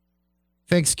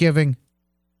Thanksgiving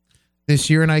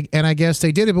this year, and I guess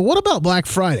they did it. But what about Black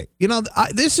Friday?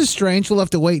 This is strange. We'll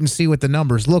have to wait and see what the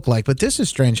numbers look like, but this is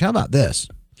strange. How about this?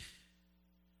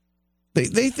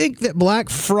 They think that Black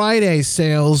Friday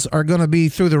sales are going to be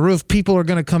through the roof. People are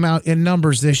going to come out in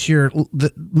numbers this year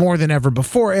more than ever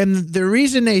before. And the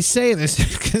reason they say this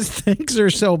is because things are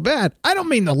so bad. I don't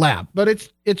mean to laugh, but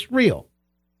it's real.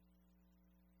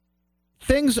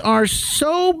 Things are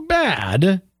so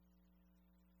bad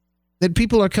that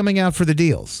people are coming out for the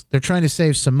deals. They're trying to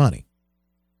save some money.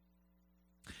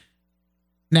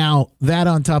 Now, that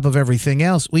on top of everything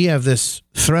else, we have this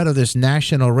threat of this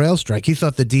national rail strike. You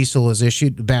thought the diesel was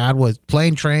issued bad with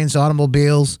plane, trains,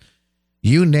 automobiles,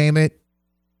 you name it.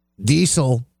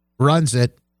 Diesel runs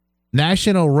it.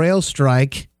 National rail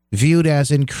strike viewed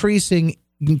as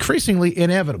increasingly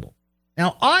inevitable.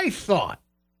 Now, I thought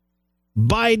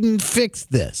Biden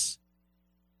fixed this.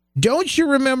 Don't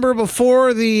you remember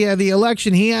before the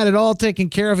election, he had it all taken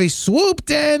care of. He swooped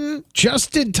in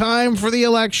just in time for the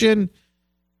election.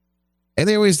 And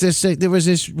there was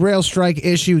this rail strike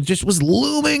issue just was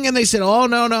looming, and they said, oh,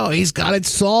 no, he's got it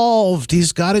solved.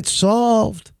 He's got it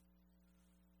solved.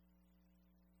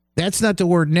 That's not the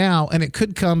word now, and it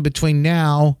could come between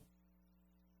now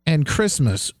and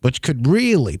Christmas, which could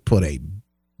really put a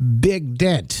big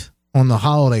dent on the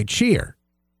holiday cheer.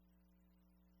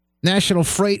 National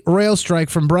freight rail strike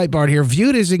from Breitbart here,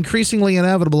 viewed as increasingly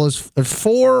inevitable as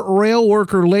 4 rail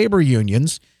worker labor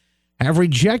unions have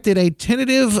rejected a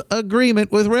tentative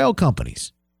agreement with rail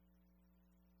companies.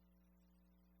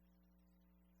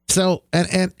 So,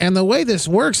 and the way this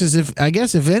works is if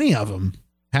any of them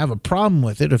have a problem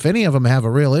with it, if any of them have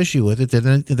a real issue with it,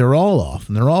 then they're all off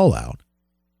and they're all out.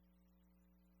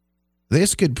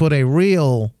 This could put a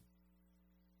real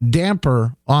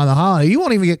damper on the holiday. You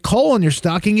won't even get coal in your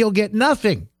stocking. You'll get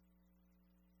nothing.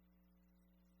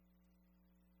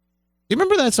 You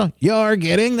remember that song? You're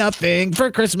getting nothing for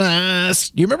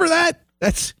Christmas. You remember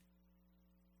that?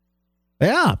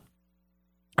 Yeah.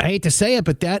 I hate to say it,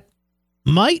 but that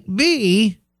might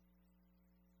be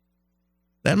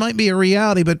a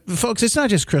reality. But folks, it's not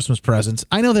just Christmas presents.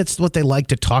 I know that's what they like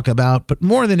to talk about, but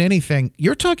more than anything,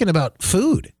 you're talking about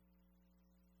food,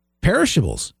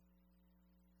 perishables.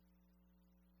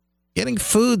 Getting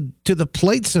food to the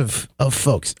plates of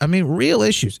folks. I mean, real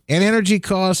issues. And energy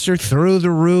costs are through the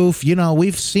roof. You know,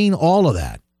 we've seen all of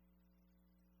that.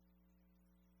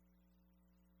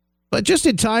 But just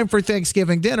in time for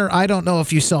Thanksgiving dinner, I don't know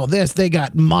if you saw this. They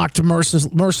got mocked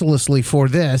mercilessly for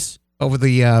this over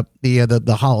the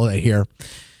holiday here.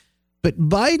 But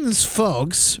Biden's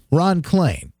folks, Ron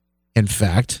Klain, in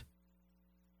fact,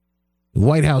 the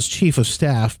White House chief of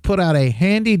staff, put out a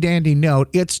handy-dandy note.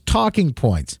 It's talking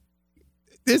points.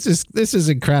 This is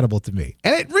incredible to me.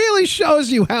 And it really shows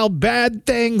you how bad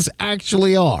things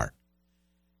actually are.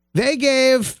 They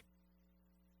gave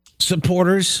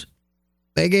supporters,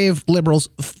 they gave liberals,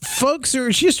 folks who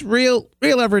are just real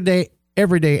everyday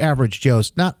average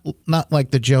Joes, not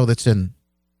like the Joe that's in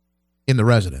the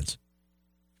residence.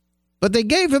 But they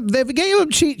gave him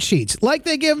cheat sheets like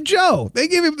they give Joe. They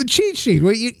give him the cheat sheet.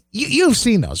 Where you've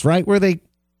seen those, right? Where they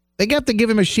got to give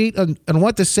him a sheet on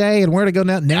what to say and where to go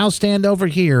now. Now stand over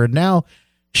here and now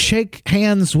shake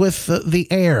hands with the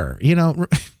air. You know,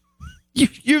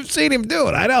 you've seen him do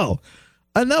it. I know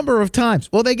a number of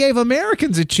times. Well, they gave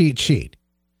Americans a cheat sheet.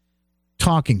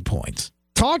 Talking points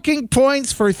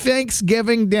for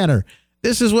Thanksgiving dinner.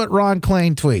 This is what Ron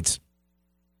Klain tweets.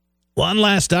 One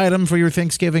last item for your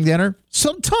Thanksgiving dinner.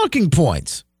 Some talking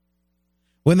points.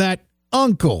 When that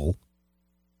uncle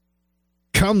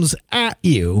comes at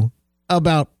you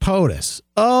about POTUS.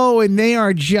 Oh, and they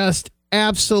are just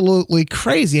absolutely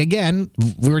crazy. Again,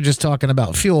 we were just talking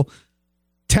about fuel.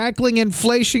 Tackling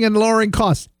inflation and lowering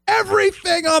costs.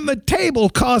 Everything on the table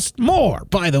costs more,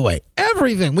 by the way.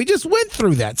 Everything. We just went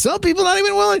through that. Some people not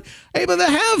even able to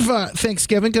have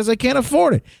Thanksgiving because they can't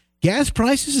afford it. Gas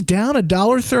prices down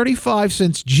 $1.35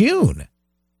 since June.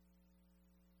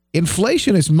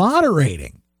 Inflation is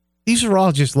moderating. These are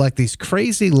all just like these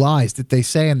crazy lies that they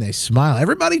say and they smile.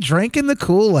 Everybody drinking the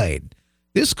Kool-Aid.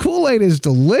 This Kool-Aid is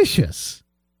delicious.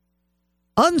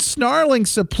 Unsnarling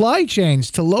supply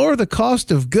chains to lower the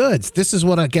cost of goods. This is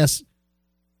what I guess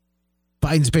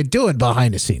Biden's been doing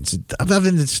behind the scenes, other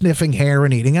than sniffing hair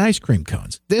and eating ice cream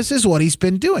cones. This is what he's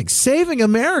been doing, saving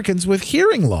Americans with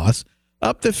hearing loss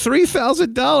up to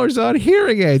 $3,000 on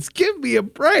hearing aids. Give me a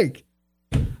break.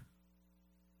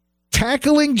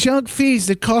 Tackling junk fees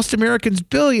that cost Americans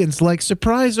billions, like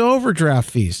surprise overdraft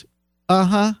fees.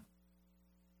 Yeah,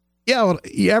 well,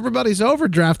 everybody's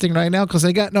overdrafting right now because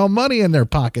they got no money in their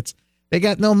pockets. They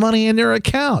got no money in their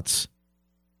accounts.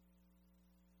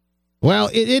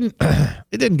 Well, it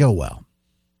didn't go well.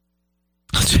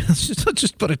 Let's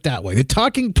just put it that way. The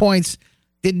talking points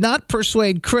did not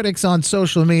persuade critics on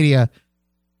social media.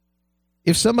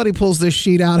 If somebody pulls this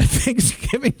sheet out at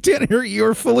Thanksgiving dinner,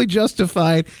 you're fully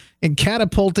justified in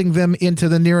catapulting them into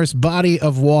the nearest body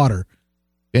of water,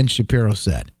 Ben Shapiro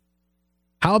said.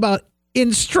 How about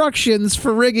instructions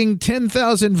for rigging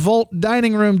 10,000-volt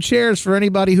dining room chairs for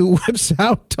anybody who whips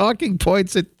out talking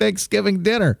points at Thanksgiving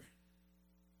dinner?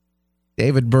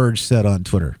 David Burge said on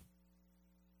Twitter.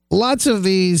 Lots of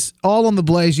these, all on The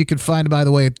Blaze. You can find, by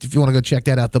the way, if you want to go check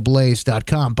that out,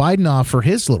 theblaze.com. Biden off for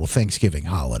his little Thanksgiving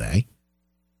holiday.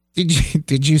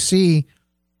 Did you see,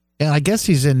 and I guess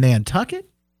he's in Nantucket?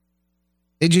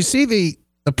 Did you see the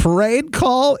parade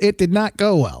call? It did not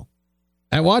go well.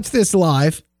 I watched this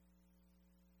live,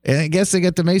 and I guess they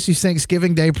get the Macy's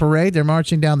Thanksgiving Day parade. They're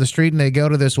marching down the street, and they go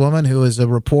to this woman who is a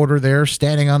reporter there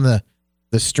standing on the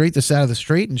street, the side of the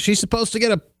street, and she's supposed to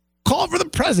get a call for the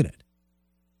president.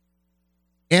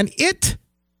 And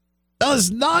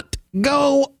does not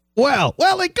go well.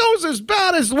 Well, it goes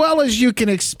about as well as you can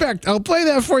expect. I'll play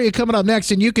that for you coming up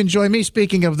next, and you can join me,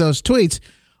 speaking of those tweets,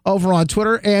 over on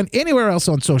Twitter and anywhere else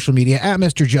on social media at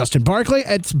Mr. Justin Barclay.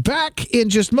 It's back in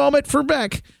just a moment for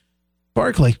Beck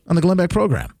Barclay on the Glenn Beck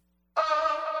program.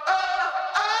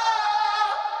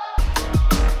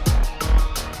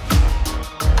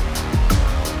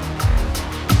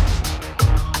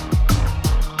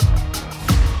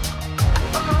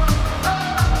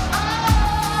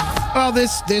 Well,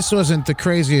 this wasn't the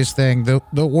craziest thing. The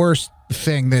worst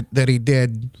thing that he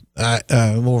did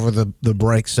over the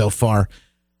break so far.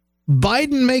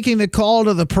 Biden making the call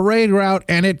to the parade route,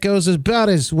 and it goes about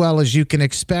as well as you can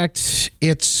expect.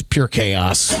 It's pure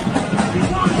chaos.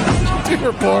 The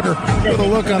reporter with a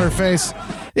look on her face.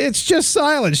 It's just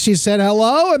silence. She said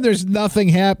hello, and there's nothing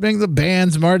happening. The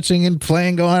band's marching and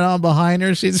playing going on behind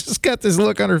her. She's just got this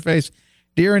look on her face.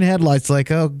 Deer in headlights, like,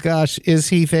 oh gosh, is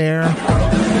he there?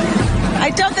 I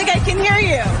don't think I can hear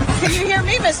you. Can you hear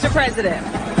me, Mr. President?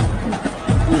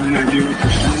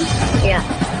 Yeah.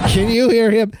 Can you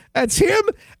hear him? That's him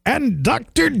and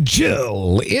Dr.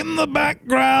 Jill in the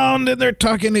background, and they're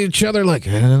talking to each other like,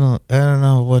 I don't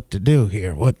know what to do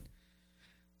here. What?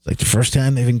 It's like the first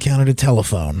time they've encountered a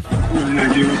telephone.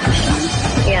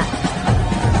 Yeah.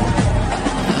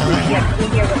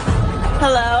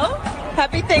 Hello?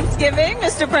 Happy Thanksgiving,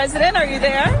 Mr. President. Are you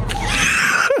there?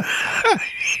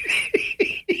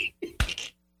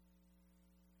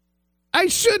 I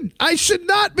should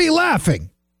not be laughing.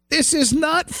 This is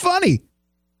not funny.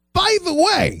 By the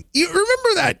way, you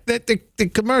remember that the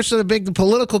commercial, the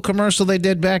political commercial they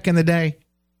did back in the day?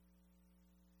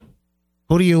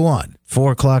 Who do you want?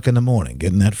 4 o'clock in the morning,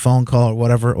 getting that phone call or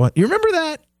whatever. You remember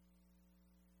that?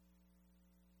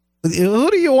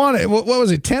 Who do you want? What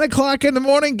was it? 10 o'clock in the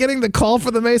morning, getting the call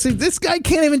for the Macy's. This guy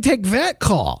can't even take that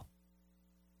call.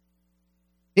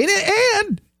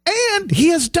 And he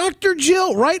has Dr.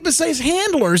 Jill right beside his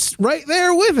handlers right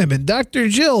there with him, and Dr.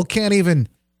 Jill can't even.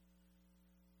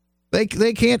 They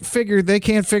can't figure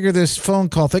this phone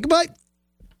call thing. But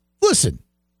listen,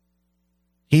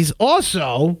 he's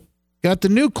also got the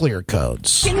nuclear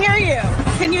codes. Can hear you.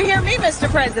 Can you hear me, Mr.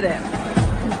 President?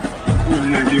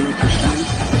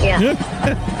 Yeah.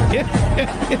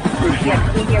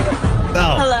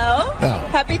 Oh. Hello? Oh.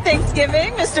 Happy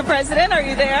Thanksgiving, Mr. President. Are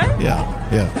you there? Yeah.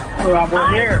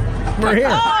 We're here. We're here.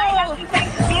 Oh,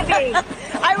 Thanksgiving.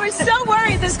 I was so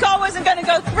worried this call wasn't going to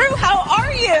go through. How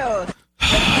are you?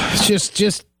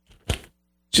 Just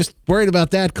worried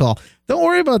about that call. Don't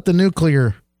worry about the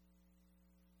nuclear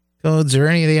codes or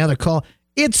any of the other call.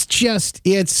 It's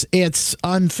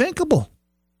unthinkable.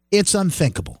 It's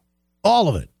unthinkable. All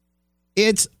of it.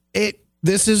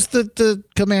 This is the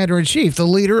commander-in-chief, the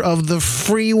leader of the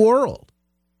free world.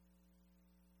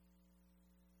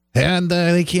 And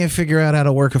they can't figure out how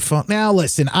to work a phone. Now,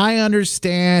 listen, I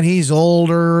understand he's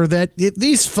older, that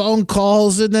these phone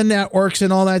calls and the networks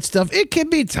and all that stuff, it can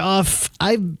be tough.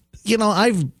 We're doing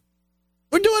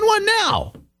one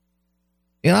now.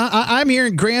 You know, I'm here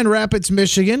in Grand Rapids,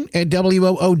 Michigan at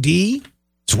WOOD.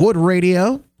 It's Wood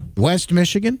Radio, West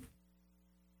Michigan.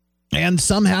 And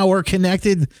somehow we're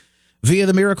connected via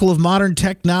the miracle of modern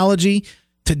technology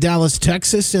to Dallas,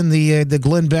 Texas, and the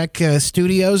Glenn Beck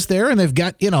studios there. And they've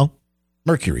got,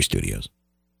 Mercury Studios.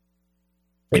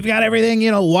 They've got everything,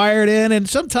 wired in. And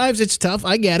sometimes it's tough.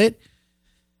 I get it.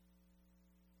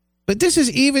 But this is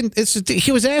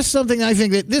he was asked something, I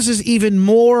think, that this is even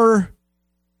more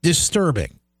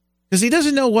disturbing. Because he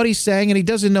doesn't know what he's saying, and he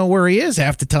doesn't know where he is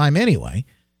half the time anyway.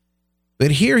 But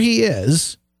here he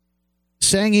is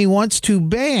saying he wants to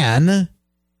ban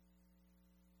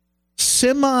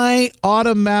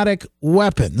semi-automatic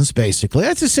weapons, basically.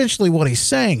 That's essentially what he's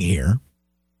saying here.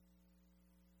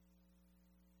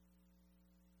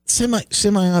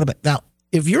 Semi-automatic. Now,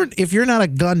 if you're not a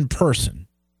gun person,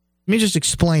 let me just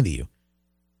explain to you.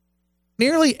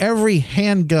 Nearly every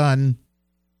handgun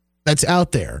that's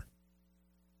out there,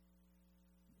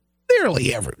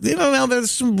 nearly every, now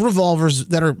there's some revolvers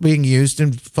that are being used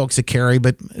and folks that carry,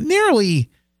 but nearly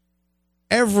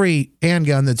every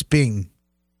handgun that's being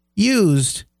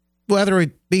used, whether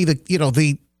it be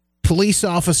the police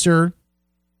officer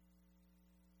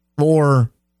or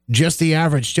just the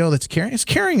average Joe that's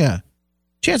carrying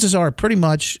chances are pretty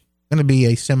much going to be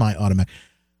a semi-automatic.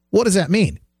 What does that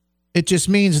mean? It just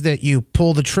means that you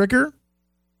pull the trigger,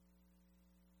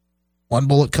 one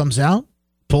bullet comes out,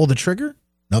 pull the trigger,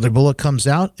 another bullet comes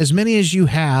out, as many as you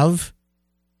have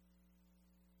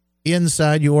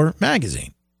inside your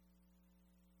magazine.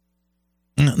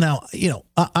 Now,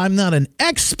 I'm not an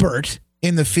expert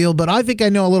in the field, but I think I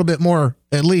know a little bit more,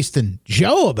 at least, than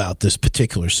Joe about this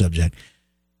particular subject.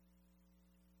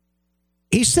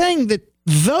 He's saying that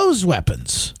those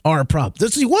weapons are a problem.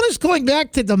 What is going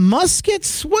back to the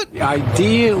muskets? What? The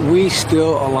idea we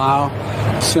still allow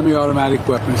semi-automatic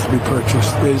weapons to be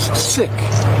purchased is sick.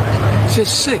 It's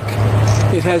just sick.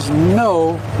 It has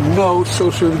no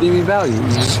social redeeming value.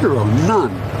 Zero,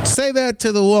 none. Say that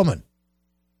to the woman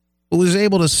who was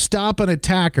able to stop an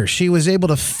attacker. She was able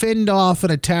to fend off an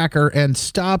attacker and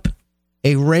stop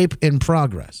a rape in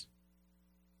progress.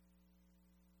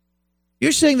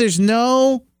 You're saying there's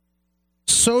no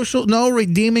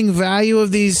redeeming value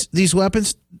of these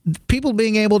weapons? People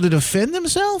being able to defend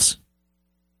themselves?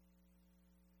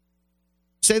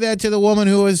 Say that to the woman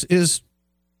who is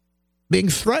being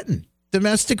threatened.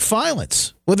 Domestic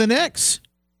violence with an X.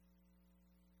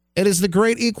 It is the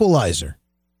great equalizer.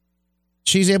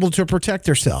 She's able to protect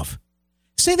herself.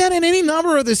 Say that in any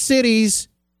number of the cities,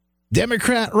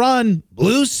 Democrat-run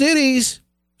blue cities,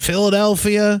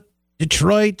 Philadelphia,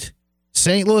 Detroit,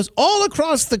 St. Louis, all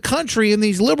across the country in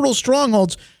these liberal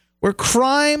strongholds where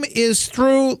crime is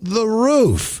through the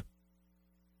roof.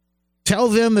 Tell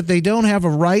them that they don't have a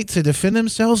right to defend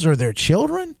themselves or their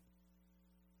children?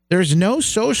 There's no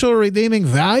social redeeming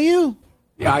value?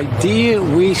 The idea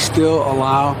we still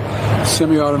allow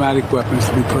semi-automatic weapons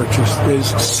to be purchased is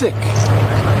sick.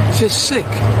 It's just sick.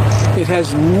 It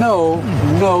has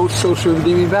no social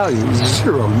redeeming value.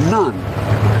 Zero, none.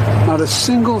 Not a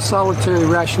single solitary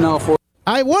rationale for it.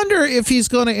 I wonder if he's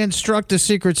going to instruct the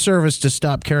Secret Service to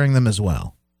stop carrying them as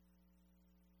well.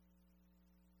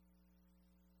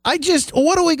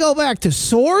 What do we go back to?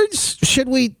 Swords? Should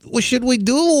we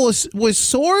duel with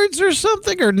swords or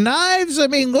something, or knives? I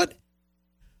mean, what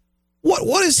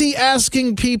is he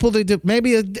asking people to do?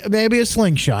 Maybe a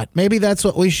slingshot. Maybe that's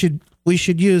what we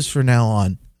should use from now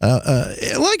on.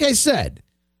 Like I said,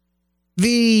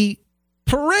 the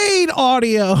parade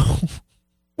audio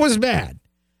was bad,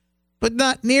 but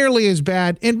not nearly as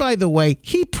bad. And by the way,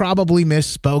 he probably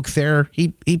misspoke there.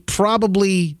 He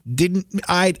probably didn't.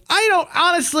 I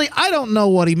don't know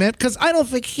what he meant, because I don't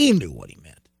think he knew what he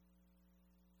meant.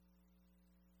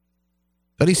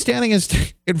 But he's standing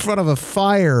in front of a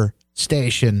fire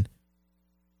station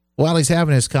while he's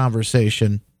having his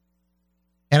conversation.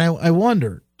 And I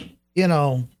wonder,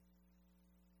 I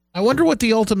wonder what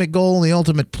the ultimate goal and the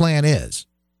ultimate plan is.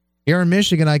 Here in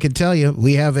Michigan, I can tell you,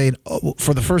 we have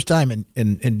for the first time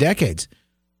in decades,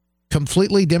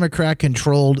 completely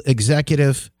Democrat-controlled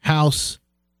executive, House,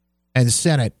 and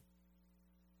Senate.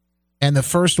 And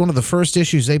one of the first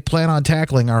issues they plan on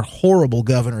tackling, our horrible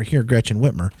governor here, Gretchen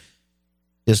Whitmer,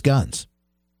 is guns.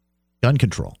 Gun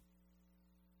control.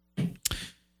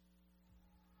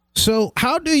 So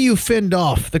how do you fend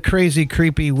off the crazy,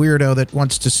 creepy weirdo that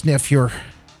wants to sniff your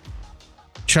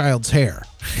child's hair?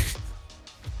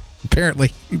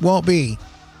 Apparently, it won't be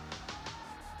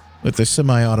with a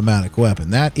semi-automatic weapon.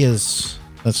 That's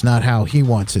not how he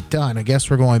wants it done. I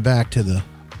guess we're going back to the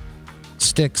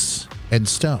sticks and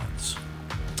stones.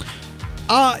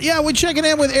 We're checking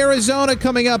in with Arizona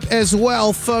coming up as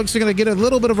well, folks. We're going to get a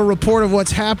little bit of a report of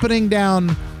what's happening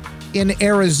down in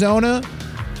Arizona.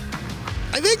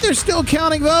 I think they're still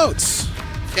counting votes.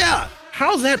 Yeah,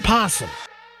 how's that possible?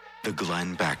 The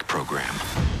Glenn Beck Program.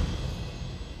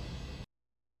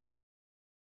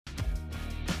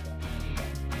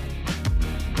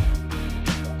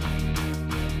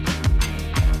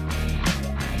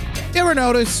 You ever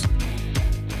notice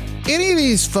any of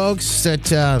these folks that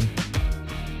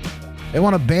they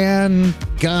want to ban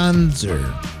guns,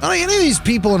 or any of these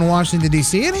people in Washington,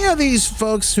 D.C., any of these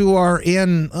folks who are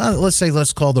in,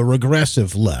 let's call the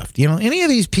regressive left, any of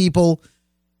these people,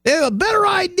 they have a better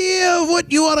idea of what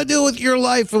you want to do with your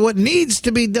life and what needs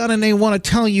to be done, and they want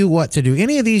to tell you what to do.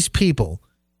 Any of these people,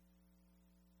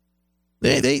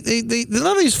 none of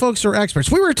these folks are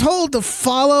experts. We were told to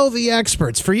follow the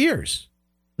experts for years.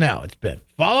 Now it's been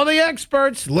follow the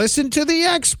experts, listen to the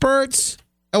experts.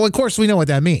 Oh, of course, we know what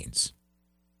that means.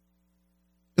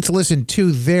 Let's listen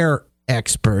to their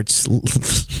experts,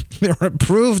 their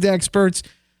approved experts,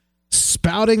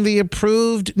 spouting the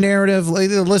approved narrative.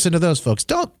 Listen to those folks.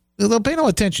 They'll pay no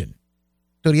attention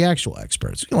to the actual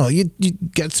experts. You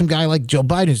get some guy like Joe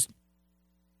Biden who's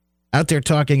out there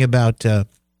talking about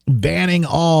banning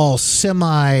all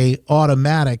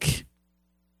semi-automatic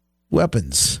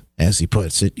weapons, as he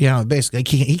puts it. Basically,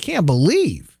 he can't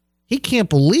believe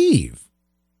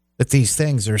that these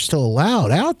things are still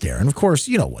allowed out there. And of course,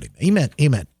 you know what he meant. He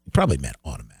probably meant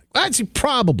automatic. He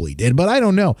probably did, but I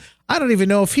don't know. I don't even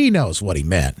know if he knows what he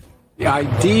meant. The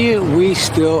idea we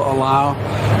still allow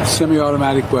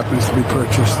semi-automatic weapons to be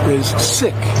purchased is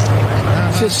sick.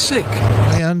 just sick.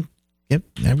 And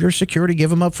have your security give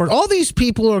them up first. All these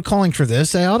people who are calling for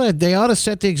this, they ought to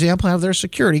set the example, have their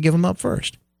security give them up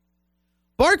first.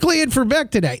 Barclay and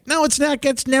Verbeck today. No, it's not.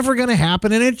 It's never going to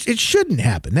happen, and it shouldn't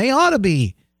happen. They ought to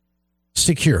be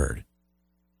secured.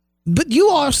 But you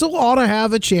also ought to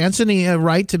have a chance and a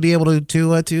right to be able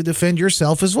to defend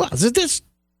yourself as well. This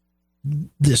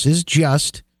is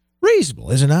just reasonable,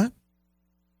 is it not?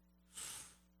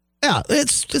 Yeah,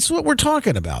 it's what we're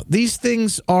talking about. These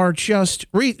things are just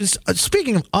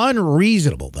speaking of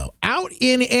unreasonable, though. Out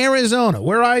in Arizona,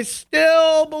 where I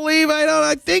still believe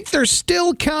I think they're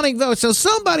still counting votes. So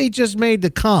somebody just made the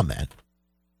comment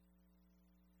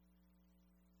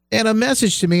and a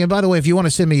message to me. And by the way, if you want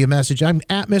to send me a message, I'm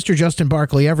at Mr. Justin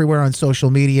Barclay everywhere on social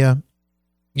media.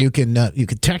 You can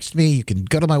text me. You can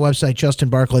go to my website,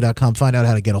 justinbarclay.com, find out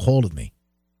how to get a hold of me,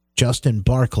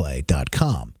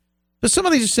 justinbarclay.com. But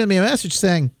somebody just sent me a message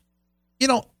saying,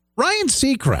 Ryan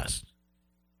Seacrest,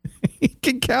 he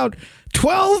can count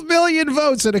 12 million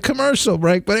votes in a commercial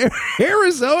break, but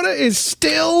Arizona is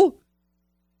still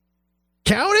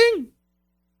counting?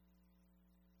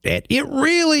 It's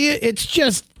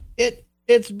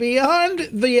beyond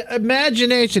the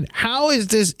imagination. How is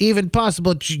this even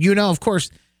possible? Of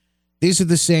course, these are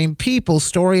the same people,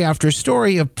 story after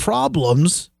story of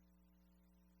problems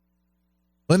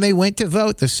when they went to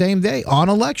vote the same day, on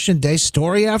election day,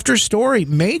 story after story,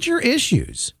 major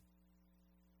issues.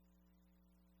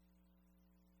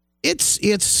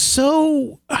 It's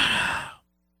so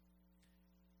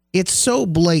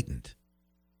blatant.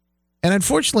 And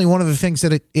unfortunately, one of the things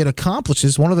that it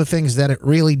accomplishes, one of the things that it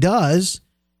really does,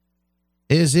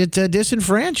 is it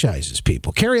disenfranchises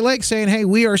people. Carrie Lake saying, hey,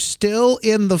 we are still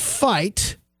in the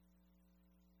fight.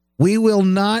 We will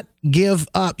not give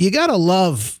up. You got to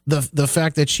love the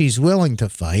fact that she's willing to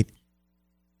fight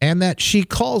and that she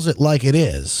calls it like it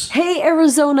is. Hey,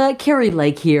 Arizona, Carrie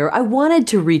Lake here. I wanted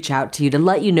to reach out to you to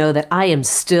let you know that I am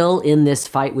still in this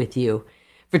fight with you.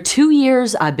 For 2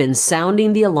 years, I've been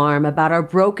sounding the alarm about our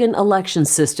broken election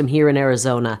system here in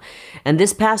Arizona, and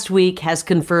this past week has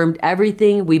confirmed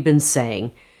everything we've been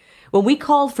saying. When we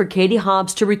called for Katie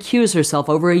Hobbs to recuse herself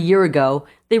over a year ago,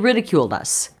 they ridiculed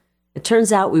us. It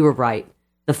turns out we were right.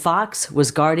 The fox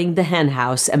was guarding the hen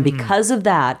house, and because of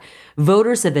that,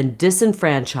 voters have been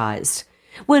disenfranchised.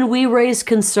 When we raised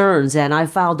concerns, and I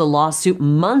filed a lawsuit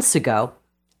months ago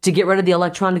to get rid of the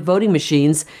electronic voting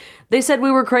machines, they said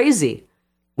we were crazy.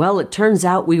 Well, it turns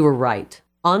out we were right.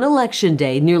 On Election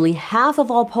Day, nearly half of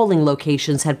all polling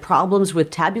locations had problems with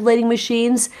tabulating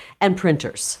machines and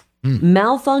printers.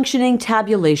 Malfunctioning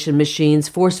tabulation machines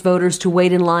forced voters to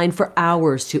wait in line for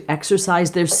hours to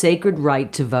exercise their sacred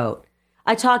right to vote.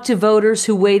 I talked to voters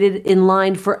who waited in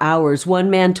line for hours. One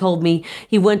man told me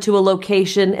he went to a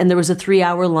location and there was a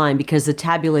 3-hour line because the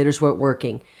tabulators weren't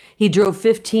working. He drove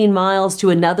 15 miles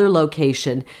to another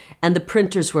location and the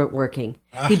printers weren't working.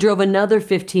 He drove another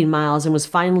 15 miles and was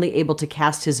finally able to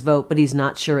cast his vote, but he's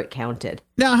not sure it counted.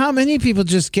 Now, how many people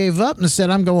just gave up and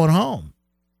said, I'm going home?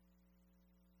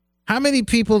 How many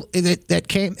people that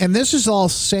came, and this is all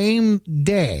same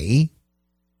day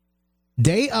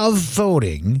of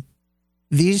voting.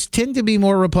 These tend to be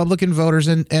more Republican voters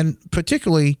and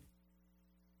particularly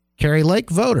Carrie Lake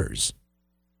voters.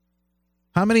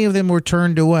 How many of them were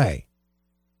turned away?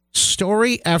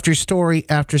 Story after story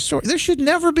after story. There should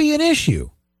never be an issue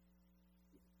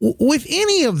with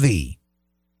any of the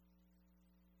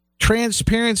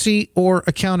transparency or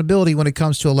accountability when it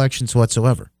comes to elections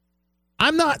whatsoever.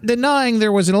 I'm not denying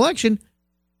there was an election,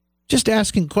 just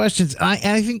asking questions.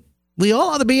 I think we all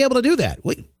ought to be able to do that.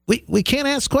 We can't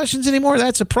ask questions anymore.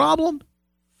 That's a problem.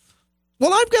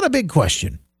 Well, I've got a big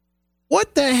question.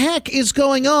 What the heck is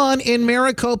going on in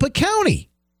Maricopa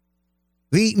County?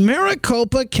 The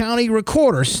Maricopa County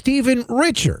Recorder, Stephen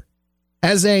Richer,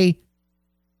 as a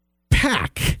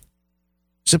PAC,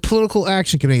 it's a political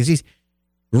action committee. He's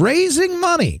raising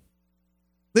money.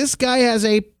 This guy has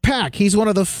a PAC. He's one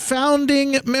of the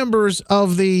founding members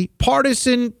of the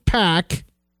partisan PAC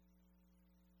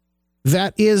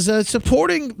that is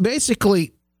supporting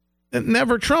basically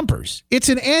never Trumpers. It's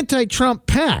an anti-Trump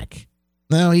PAC.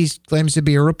 Now, he claims to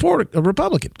be a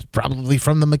Republican, probably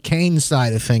from the McCain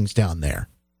side of things down there.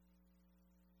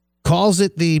 Calls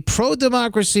it the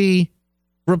pro-democracy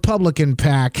Republican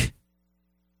PAC.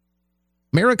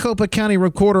 Maricopa County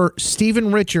Recorder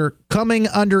Stephen Richer coming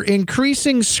under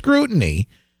increasing scrutiny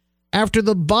after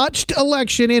the botched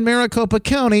election in Maricopa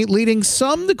County, leading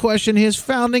some to question his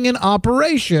founding and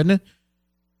operation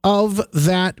of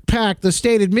that PAC. The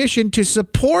stated mission to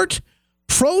support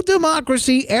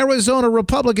pro-democracy Arizona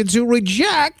Republicans who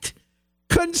reject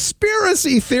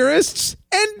conspiracy theorists,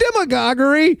 and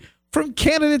demagoguery from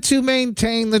candidates who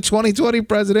maintain the 2020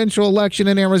 presidential election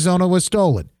in Arizona was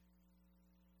stolen.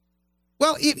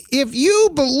 Well, if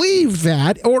you believe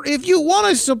that, or if you want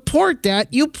to support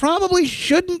that, you probably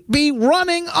shouldn't be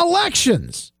running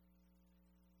elections.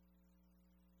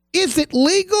 Is it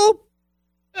legal?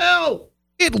 Well,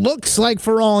 it looks like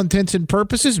for all intents and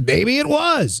purposes, maybe it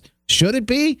was. Should it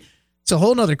be? It's a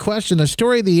whole nother question. The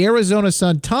story of the Arizona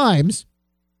Sun-Times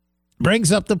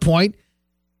brings up the point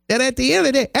that at the end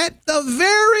of the day, at the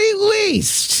very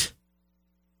least,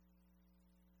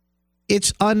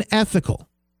 it's unethical.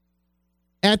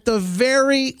 At the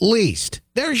very least,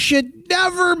 there should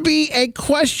never be a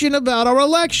question about our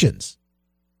elections.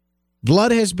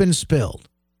 Blood has been spilled.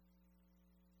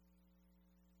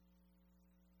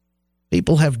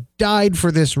 People have died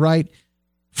for this right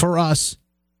for us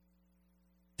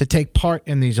to take part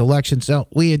in these elections. So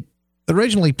we had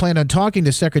originally planned on talking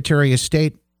to Secretary of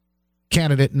State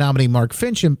candidate nominee Mark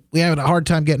Finchem. We had a hard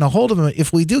time getting a hold of him.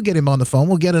 If we do get him on the phone,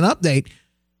 we'll get an update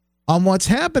on what's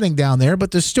happening down there.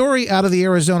 But the story out of the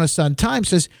Arizona Sun-Times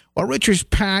says, while Richard's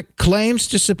PAC claims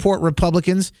to support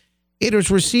Republicans, it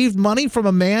has received money from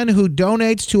a man who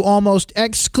donates to almost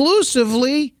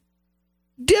exclusively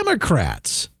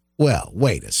Democrats. Well,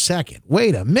 wait a second.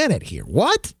 Wait a minute here.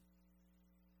 What?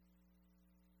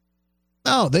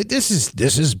 No, this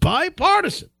is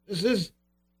bipartisan. This is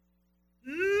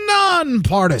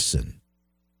nonpartisan.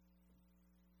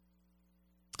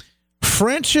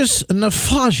 Francis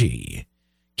Nafaji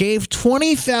gave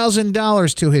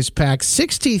 $20,000 to his PAC,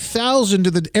 $60,000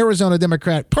 to the Arizona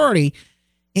Democrat Party,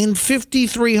 and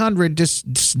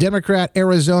 $5,300 to Democrat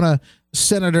Arizona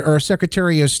Senator or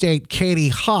Secretary of State Katie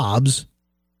Hobbs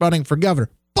running for governor.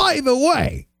 By the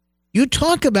way, you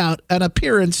talk about an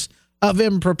appearance of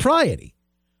impropriety.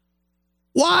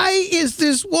 Why is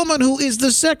this woman who is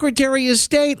the Secretary of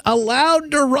State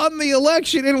allowed to run the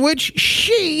election in which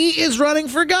she is running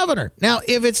for governor? Now,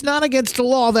 if it's not against the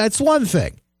law, that's one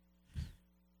thing.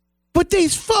 But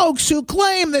these folks who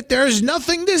claim that there's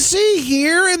nothing to see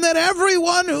here and that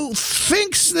everyone who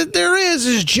thinks that there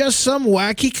is just some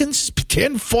wacky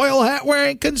tinfoil hat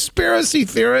wearing conspiracy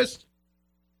theorist.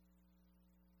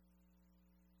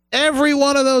 Every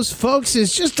one of those folks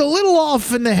is just a little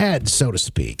off in the head, so to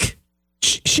speak.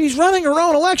 She's running her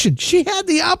own election. She had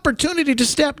the opportunity to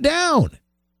step down.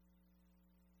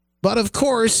 But of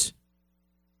course,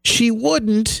 she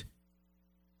wouldn't.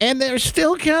 And they're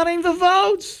still counting the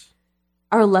votes.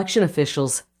 Our election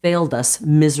officials failed us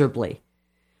miserably.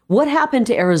 What happened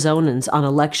to Arizonans on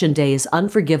Election Day is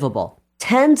unforgivable.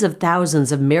 Tens of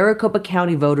thousands of Maricopa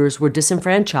County voters were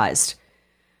disenfranchised.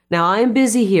 Now, I am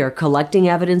busy here collecting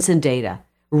evidence and data.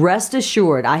 Rest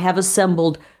assured, I have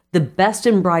assembled the best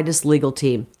and brightest legal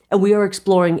team, and we are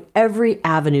exploring every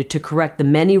avenue to correct the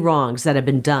many wrongs that have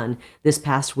been done this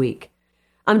past week.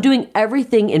 I'm doing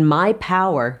everything in my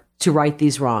power to right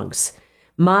these wrongs.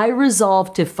 My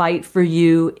resolve to fight for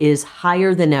you is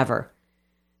higher than ever.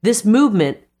 This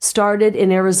movement started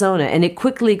in Arizona, and it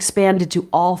quickly expanded to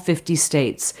all 50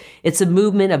 states. It's a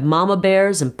movement of mama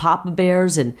bears and papa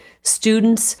bears and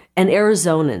students and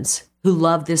Arizonans who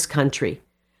love this country,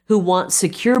 who want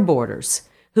secure borders,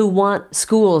 who want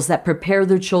schools that prepare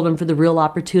their children for the real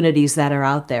opportunities that are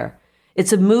out there.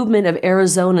 It's a movement of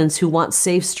Arizonans who want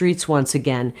safe streets once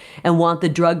again and want the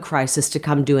drug crisis to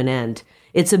come to an end.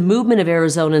 It's a movement of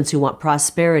Arizonans who want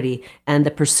prosperity and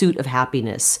the pursuit of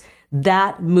happiness.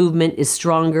 That movement is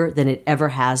stronger than it ever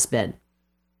has been.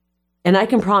 And I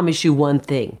can promise you one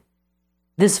thing.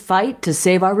 This fight to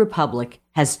save our republic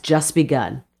has just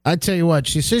begun. I tell you what,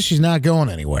 she says she's not going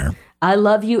anywhere. I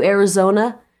love you,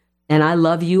 Arizona. And I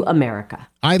love you, America.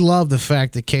 I love the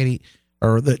fact that Kari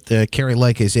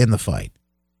Lake is in the fight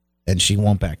and she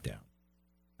won't back down.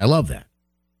 I love that.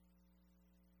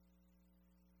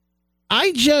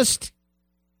 I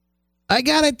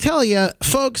got to tell you,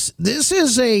 folks, this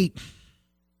is a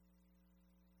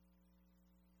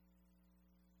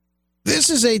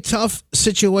tough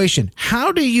situation.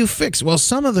 How do you fix? Well,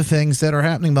 some of the things that are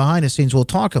happening behind the scenes we'll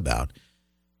talk about.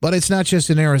 But it's not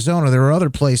just in Arizona. There are other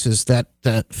places that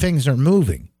things are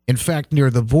moving. In fact,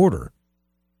 near the border.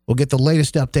 We'll get the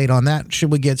latest update on that.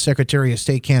 Should we get Secretary of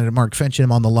State candidate Mark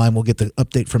Finchem on the line, we'll get the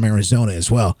update from Arizona as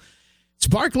well. It's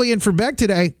Barclay in for Beck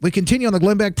today. We continue on the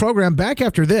Glenn Beck program. Back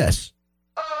after this.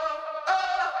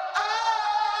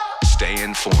 Stay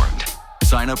informed.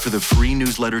 Sign up for the free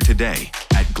newsletter today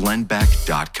at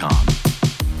glennbeck.com.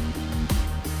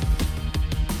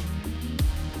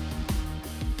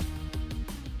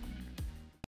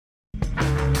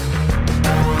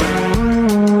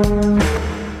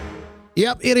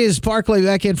 Yep, it is Barclay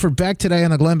back in for Beck today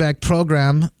on the Glenn Beck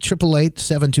program.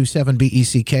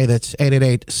 888-727-BECK. That's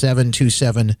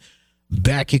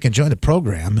 888-727-BECK. You can join the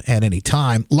program at any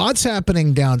time. Lots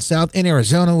happening down south in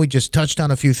Arizona. We just touched on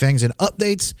a few things and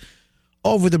updates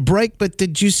over the break. But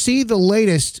did you see the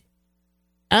latest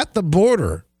at the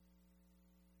border?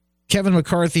 Kevin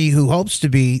McCarthy, who hopes to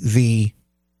be the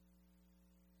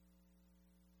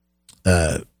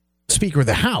Speaker of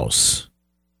the House,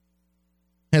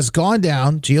 has gone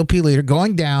down, GOP leader,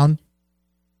 going down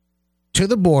to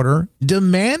the border,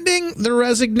 demanding the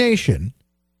resignation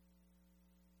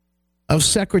of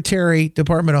Secretary,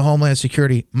 Department of Homeland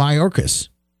Security, Mayorkas.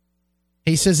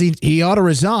 He says he ought to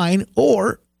resign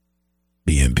or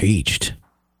be impeached.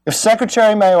 If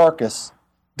Secretary Mayorkas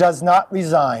does not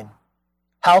resign,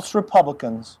 House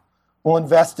Republicans will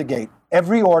investigate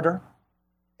every order,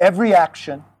 every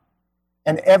action,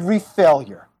 and every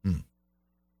failure.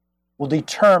 Will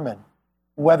determine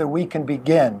whether we can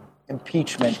begin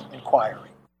impeachment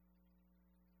inquiry.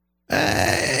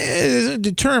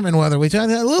 Determine whether we a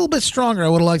little bit stronger. I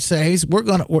would like to say you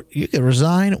can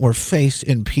resign or face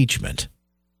impeachment.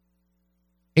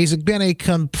 He's been a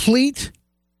complete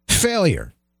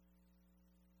failure.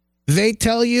 They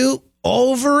tell you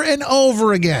over and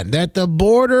over again that the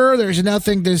border, there's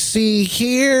nothing to see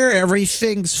here,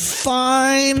 everything's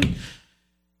fine.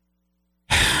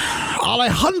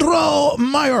 Alejandro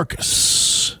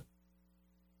Mayorkas.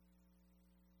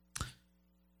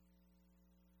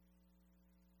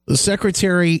 The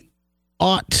secretary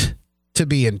ought to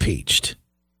be impeached.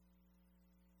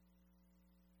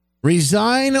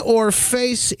 Resign or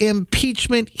face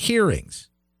impeachment hearings.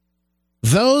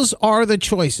 Those are the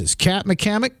choices. Kat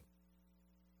McCamick,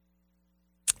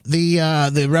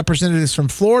 the representatives from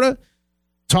Florida,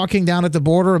 talking down at the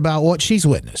border about what she's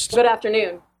witnessed. Good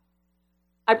afternoon.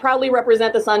 I proudly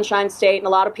represent the Sunshine State, and a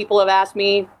lot of people have asked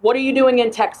me, what are you doing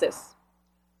in Texas?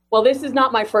 Well, this is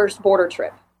not my first border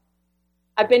trip.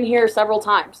 I've been here several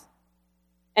times.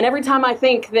 And every time I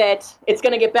think that it's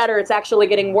going to get better, it's actually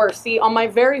getting worse. See, on my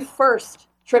very first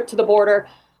trip to the border,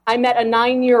 I met a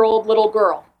 9-year-old little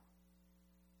girl.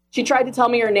 She tried to tell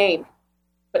me her name,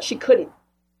 but she couldn't.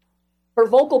 Her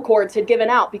vocal cords had given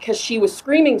out because she was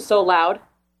screaming so loud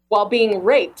while being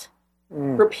raped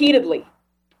repeatedly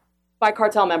by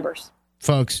cartel members.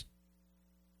 Folks,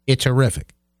 it's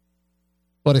horrific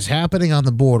what is happening on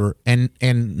the border, and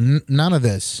none of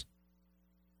this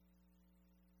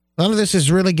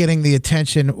is really getting the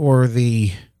attention or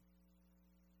the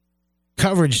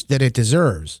coverage that it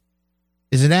deserves.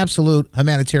 Is an absolute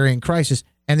humanitarian crisis,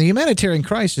 and the humanitarian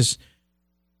crisis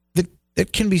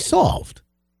that can be solved.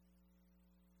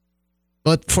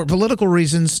 But for political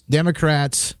reasons,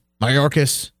 Democrats,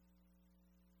 Mayorkas,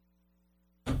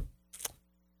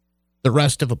 the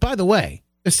rest of it. By the way,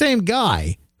 the same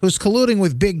guy who's colluding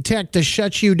with big tech to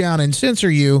shut you down and censor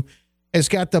you has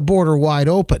got the border wide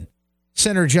open.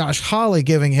 Senator Josh Hawley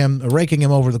raking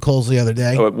him over the coals the other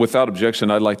day. Without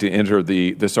objection, I'd like to enter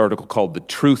this article called "The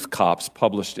Truth Cops,"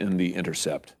 published in The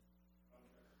Intercept.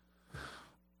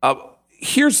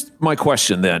 Here's my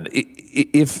question then.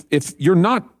 If you're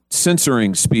not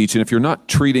censoring speech and if you're not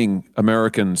treating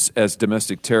Americans as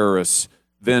domestic terrorists,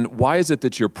 then why is it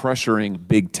that you're pressuring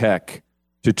big tech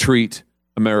to treat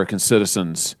American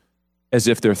citizens as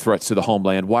if they're threats to the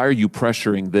homeland? Why are you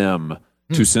pressuring them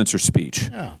to censor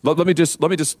speech? Yeah. Let's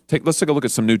take a look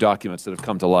at some new documents that have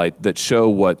come to light that show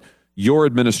what your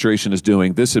administration is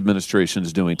doing, this administration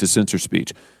is doing to censor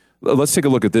speech. Let's take a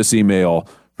look at this email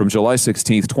from July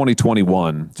 16th,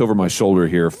 2021. It's over my shoulder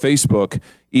here. Facebook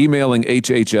emailing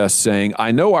HHS saying,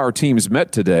 I know our teams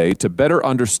met today to better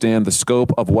understand the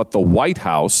scope of what the White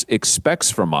House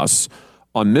expects from us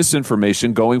on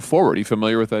misinformation going forward. Are you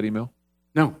familiar with that email?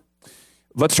 No.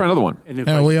 Let's try another one.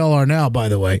 And we all are now, by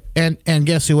the way. And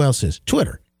guess who else is?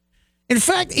 Twitter. In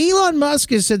fact, Elon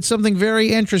Musk has said something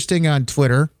very interesting on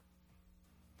Twitter.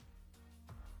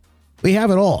 We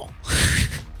have it all.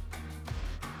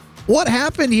 What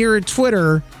happened here at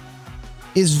Twitter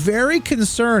is very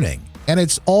concerning, and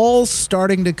it's all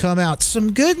starting to come out.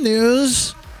 Some good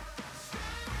news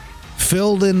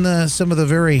filled in some of the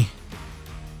very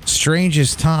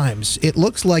strangest times. It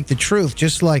looks like the truth,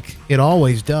 just like it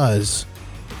always does,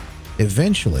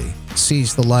 eventually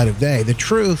sees the light of day. The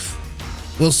truth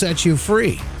will set you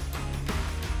free.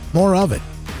 More of it.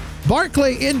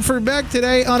 Barclay in for Beck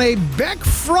today on a Beck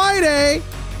Friday.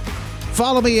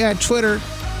 Follow me at Twitter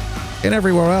and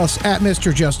everywhere else at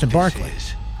Mr. Justin Barclay. This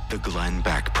is the Glenn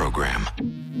Beck Program.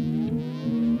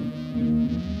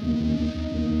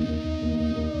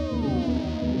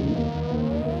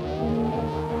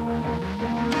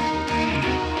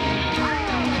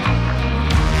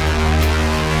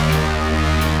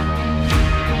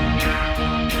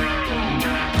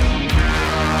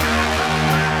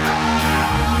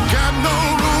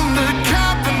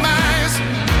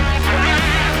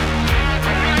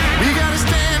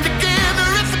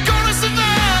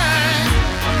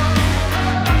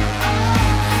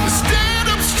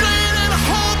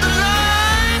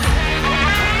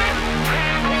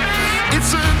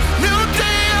 New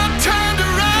day, I'm trying to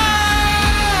rise.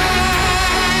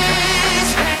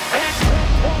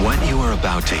 What you are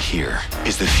about to hear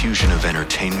is the fusion of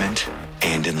entertainment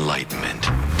and enlightenment.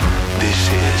 This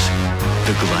is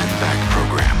the Glenn Beck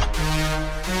Program.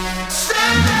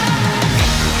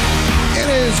 It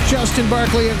is Justin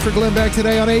Barclay in for Glenn Beck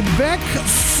today on a Beck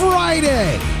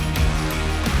Friday.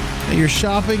 You're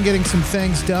shopping, getting some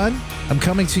things done. I'm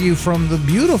coming to you from the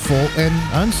beautiful and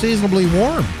unseasonably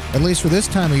warm, at least for this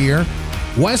time of year,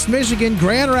 West Michigan,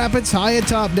 Grand Rapids, high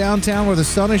atop downtown where the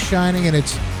sun is shining, and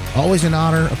it's always an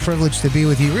honor, a privilege to be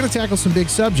with you. We're going to tackle some big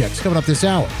subjects coming up this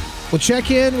hour. We'll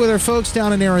check in with our folks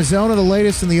down in Arizona, the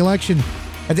latest in the election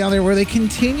down there where they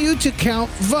continue to count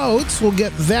votes. We'll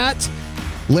get that.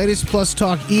 Latest plus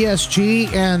talk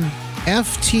ESG and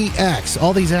FTX.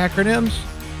 All these acronyms,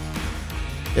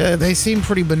 they seem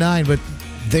pretty benign, but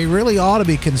they really ought to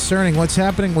be concerning. What's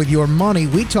happening with your money?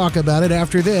 We talk about it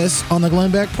after this on the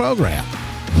Glenn Beck Program.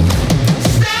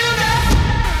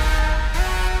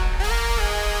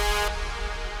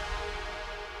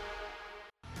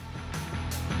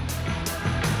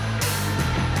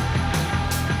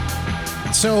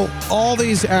 So all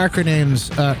these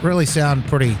acronyms really sound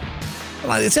pretty...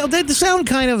 They sound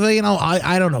kind of,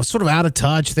 I don't know, sort of out of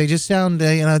touch. They just sound,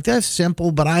 that's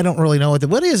simple, but I don't really know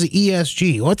what is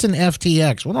ESG? What's an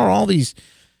FTX? What are all these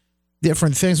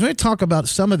different things? We're going to talk about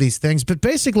some of these things, but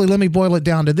basically, let me boil it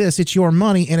down to this. It's your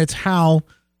money, and it's how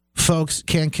folks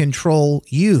can control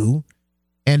you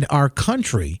and our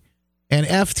country. And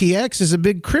FTX is a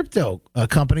big crypto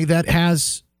company that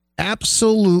has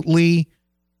absolutely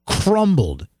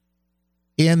crumbled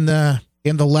in the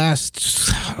last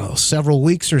several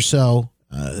weeks or so.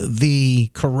 The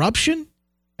corruption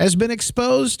has been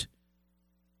exposed.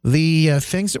 The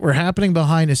things that were happening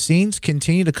behind the scenes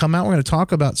continue to come out. We're going to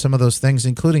talk about some of those things,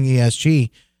 including ESG,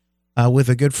 with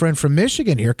a good friend from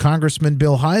Michigan here, Congressman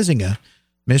Bill Huizenga,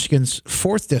 Michigan's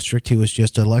 4th district. He was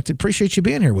just elected. Appreciate you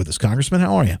being here with us, Congressman.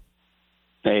 How are you?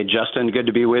 Hey, Justin, good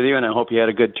to be with you, and I hope you had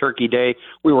a good Turkey Day.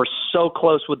 We were so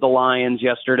close with the Lions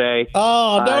yesterday.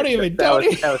 Oh, don't even. That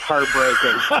was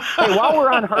heartbreaking. Hey, while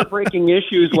we're on heartbreaking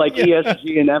issues like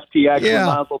ESG and FTX, we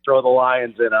might as well throw the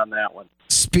Lions in on that one.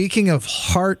 Speaking of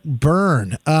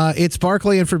heartburn, it's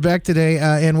Barclay and for Beck today,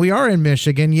 and we are in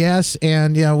Michigan, yes,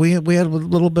 and we had a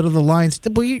little bit of the Lions.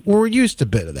 We're used to a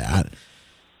bit of that.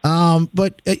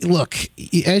 But look,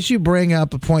 as you bring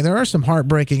up a point, there are some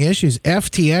heartbreaking issues.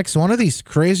 FTX, one of these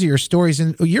crazier stories,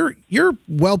 and you're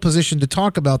well positioned to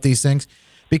talk about these things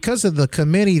because of the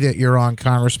committee that you're on,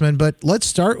 Congressman. But let's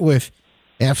start with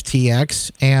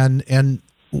FTX and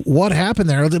what happened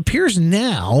there. It appears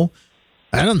now,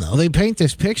 I don't know, they paint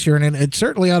this picture, and it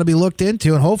certainly ought to be looked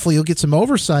into, and hopefully you'll get some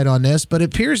oversight on this. But it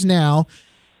appears now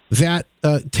that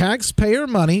taxpayer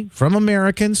money from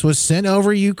Americans was sent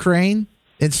over Ukraine.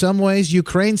 In some ways,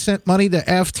 Ukraine sent money to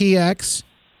FTX,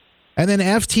 and then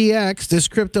FTX, this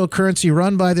cryptocurrency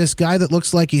run by this guy that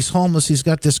looks like he's homeless. He's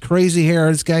got this crazy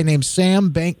hair. This guy named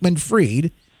Sam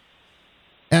Bankman-Fried,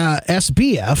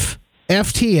 SBF,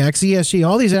 FTX, ESG,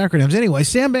 all these acronyms. Anyway,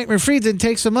 Sam Bankman-Fried then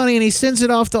takes some money and he sends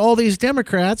it off to all these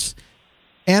Democrats,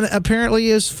 and apparently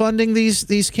is funding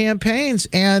these campaigns.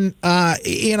 And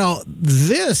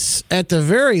this at the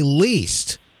very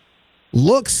least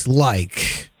looks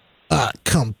like a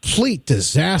complete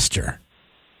disaster.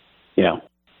 Yeah,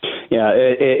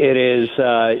 it is.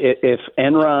 If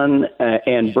Enron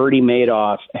and Bernie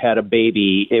Madoff had a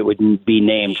baby, it would be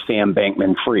named Sam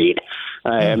Bankman-Fried.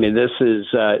 I mean, this is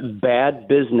bad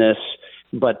business,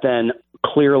 but then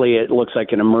clearly it looks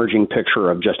like an emerging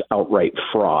picture of just outright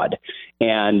fraud.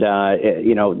 And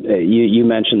you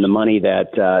mentioned the money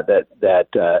that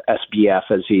SBF,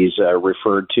 as he's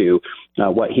referred to,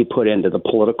 what he put into the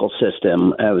political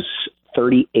system. It was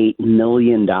 $38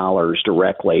 million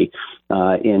directly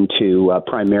into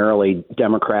primarily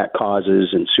Democrat causes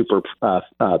and super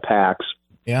PACs.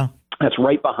 Yeah, that's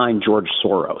right behind George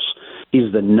Soros.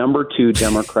 He's the number 2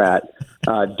 Democrat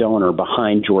donor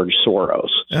behind George Soros.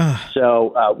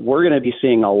 So we're going to be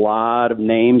seeing a lot of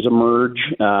names emerge.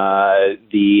 There's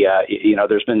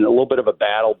been a little bit of a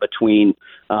battle between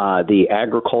the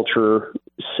agriculture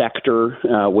sector,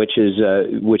 which is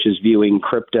viewing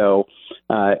crypto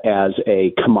as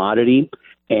a commodity,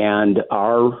 and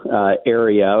our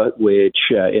area, which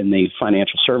in the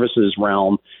financial services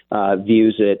realm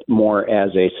views it more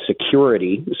as a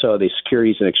security. So the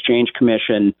Securities and Exchange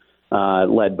Commission,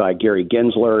 led by Gary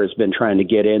Gensler, has been trying to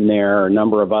get in there. A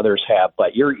number of others have,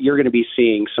 but you're going to be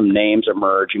seeing some names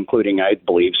emerge, including, I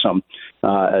believe,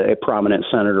 a prominent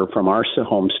senator from our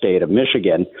home state of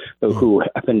Michigan, who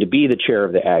happened to be the chair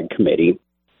of the Ag Committee.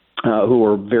 who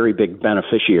are very big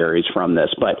beneficiaries from this.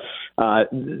 But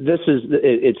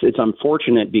it's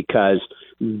unfortunate because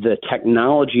the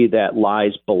technology that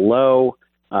lies below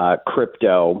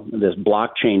crypto, this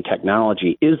blockchain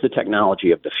technology, is the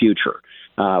technology of the future.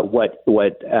 What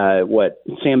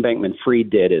Sam Bankman-Fried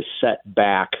did is set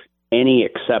back any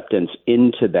acceptance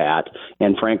into that,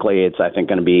 and frankly, it's, I think,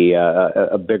 going to be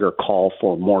a bigger call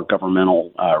for more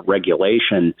governmental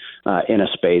regulation in a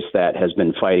space that has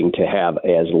been fighting to have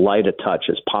as light a touch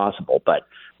as possible. But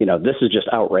this is just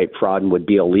outright fraud and would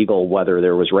be illegal whether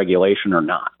there was regulation or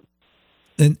not.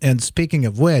 And speaking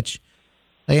of which,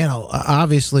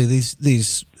 obviously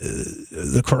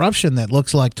the corruption that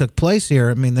looks like took place here.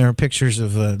 I mean, there are pictures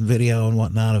of video and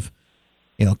whatnot of,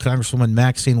 Congresswoman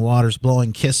Maxine Waters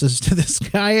blowing kisses to this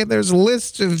guy, and there's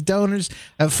lists of donors,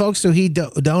 of folks who he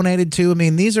donated to. I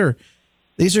mean, these are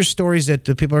stories that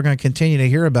the people are going to continue to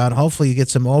hear about. Hopefully, you get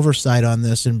some oversight on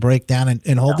this and break down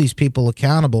and hold these people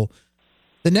accountable.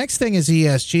 The next thing is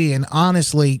ESG, and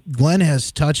honestly, Glenn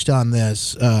has touched on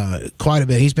this quite a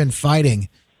bit. He's been fighting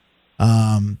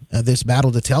this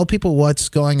battle to tell people what's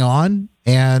going on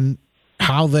and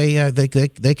how they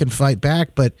can fight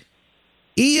back. But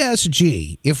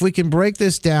ESG, if we can break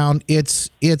this down, it's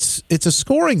a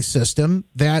scoring system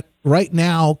that right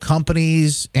now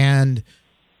companies and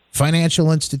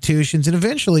financial institutions and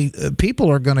eventually people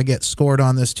are going to get scored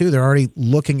on this too. They're already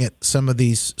looking at some of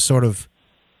these sort of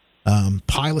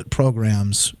pilot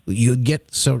programs. You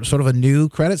get sort of a new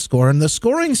credit score, and the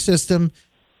scoring system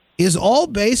is all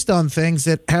based on things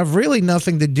that have really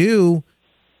nothing to do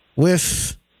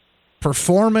with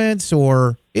performance,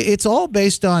 or it's all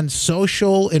based on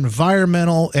social,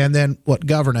 environmental, and then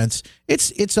governance.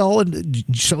 It's all in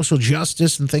social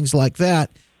justice and things like that.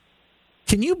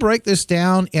 Can you break this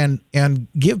down and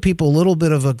give people a little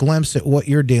bit of a glimpse at what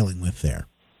you're dealing with there?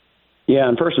 Yeah,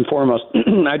 and first and foremost,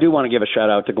 I do want to give a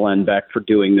shout out to Glenn Beck for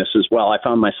doing this as well. I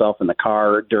found myself in the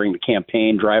car during the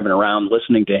campaign, driving around,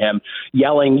 listening to him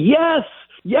yelling, "Yes,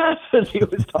 yes," as he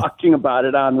was talking about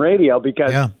it on radio,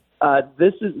 because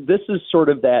this is sort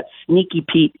of that sneaky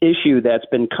Pete issue that's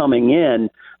been coming in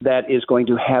that is going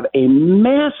to have a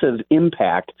massive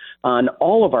impact on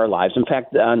all of our lives. In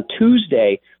fact, on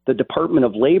Tuesday, the Department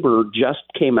of Labor just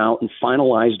came out and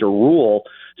finalized a rule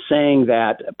saying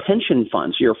that pension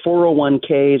funds, your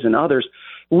 401ks and others,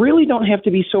 really don't have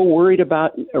to be so worried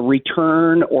about a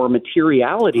return or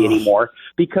materiality anymore,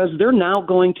 because they're now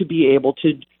going to be able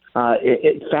to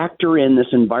factor in this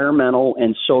environmental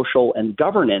and social and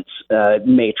governance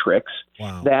matrix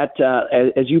that,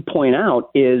 as you point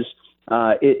out, is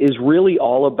really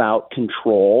all about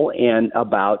control and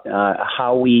about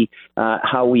how we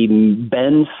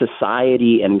bend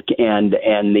society and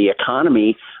the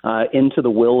economy into the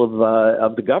will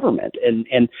of the government.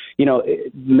 And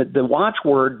the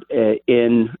watchword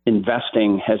in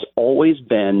investing has always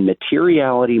been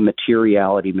materiality,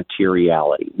 materiality,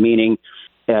 materiality, meaning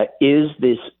is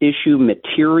this issue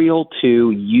material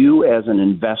to you as an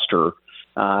investor?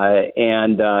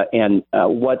 And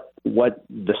what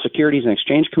the Securities and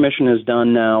Exchange Commission has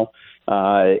done now,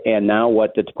 and now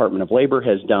what the Department of Labor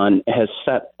has done, has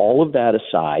set all of that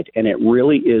aside, and it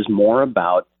really is more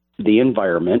about the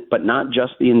environment, but not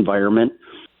just the environment.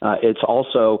 It's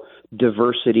also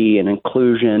diversity and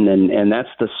inclusion, and that's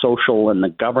the social and the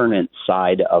governance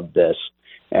side of this.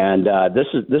 And this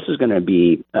is going to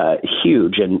be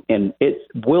huge, and it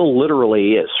will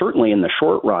literally, certainly in the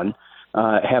short run,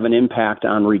 have an impact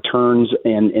on returns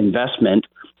and investment.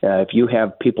 If you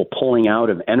have people pulling out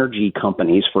of energy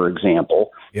companies, for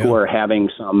example, who are having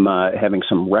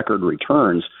some record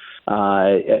returns,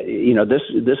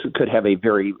 this could have a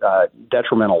very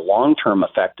detrimental long-term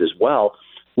effect as well,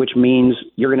 which means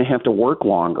you're going to have to work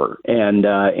longer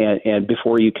and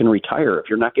before you can retire if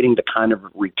you're not getting the kind of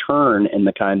return and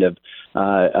the kind of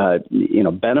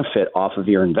benefit off of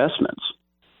your investments.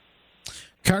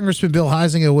 Congressman Bill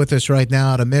Huizenga with us right now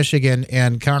out of Michigan,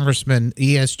 and Congressman,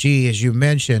 ESG, as you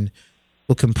mentioned,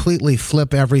 will completely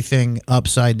flip everything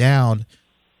upside down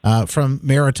from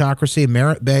meritocracy,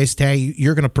 merit-based. Hey,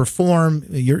 you're going to perform.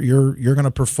 You're going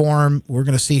to perform. We're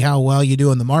going to see how well you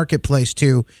do in the marketplace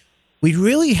too. We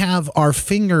really have our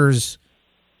fingers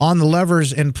on the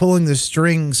levers and pulling the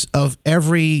strings of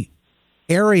every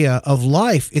area of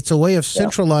life. It's a way of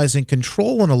centralizing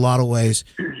control in a lot of ways.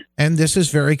 And this is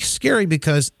very scary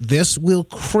because this will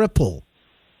cripple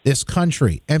this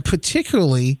country, and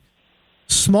particularly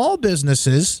small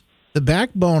businesses, the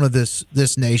backbone of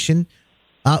this nation,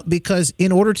 because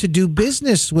in order to do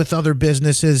business with other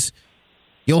businesses,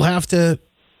 you'll have to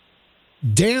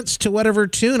dance to whatever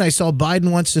tune. I saw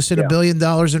Biden wants to send $1 billion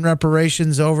in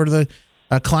reparations over to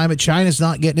climate. China's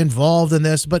not getting involved in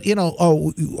this. But,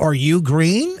 are you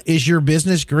green? Is your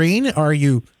business green? Are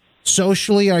you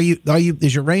socially?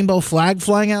 Is your rainbow flag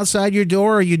flying outside your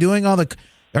door? Are you doing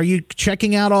are you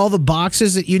checking out all the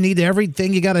boxes that you need,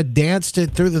 everything you got to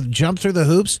jump through the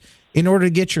hoops in order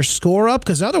to get your score up?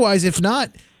 Because otherwise, if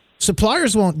not,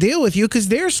 suppliers won't deal with you because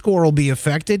their score will be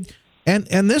affected.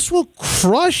 And this will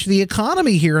crush the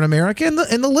economy here in America and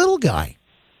the little guy.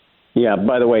 Yeah,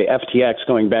 by the way, FTX,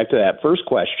 going back to that first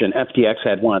question, FTX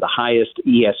had one of the highest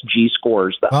ESG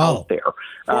scores out there.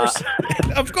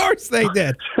 Of course they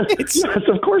did. Yes,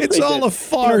 of course it's all a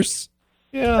farce.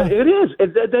 Yeah, it is.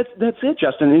 That's it,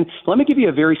 Justin. And let me give you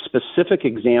a very specific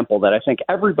example that I think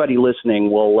everybody listening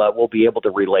will be able to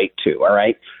relate to. All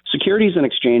right, Securities and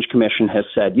Exchange Commission has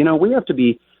said, we have to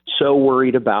be so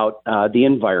worried about the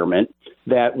environment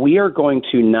that we are going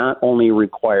to not only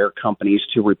require companies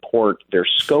to report their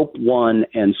Scope 1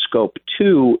 and Scope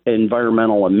 2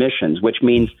 environmental emissions, which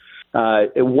means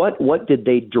what did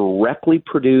they directly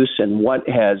produce and what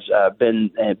has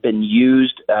been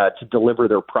used to deliver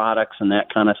their products and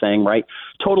that kind of thing, right?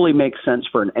 Totally makes sense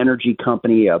for an energy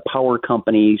company, a power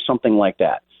company, something like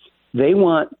that. They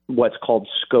want what's called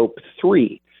Scope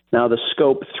 3. Now, the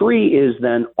Scope 3 is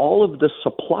then all of the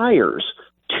suppliers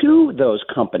to those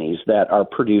companies that are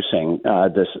producing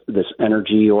this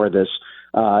energy or this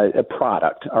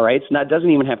product. All right, it doesn't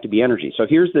even have to be energy. So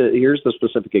here's the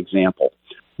specific example: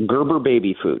 Gerber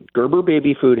Baby Food. Gerber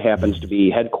Baby Food happens to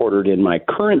be headquartered in my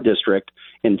current district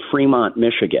in Fremont,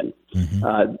 Michigan.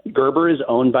 Mm-hmm. Gerber is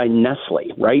owned by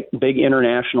Nestle, right? Big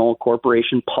international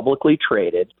corporation, publicly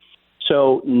traded.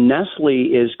 So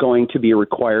Nestle is going to be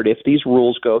required, if these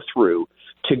rules go through,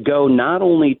 to go not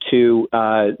only to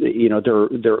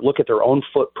their look at their own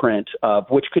footprint of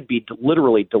which could be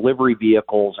literally delivery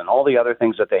vehicles and all the other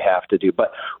things that they have to do,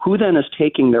 but who then is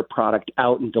taking their product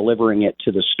out and delivering it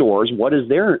to the stores? What is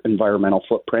their environmental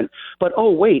footprint? But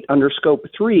under Scope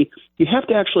 3, you have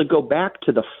to actually go back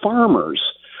to the farmers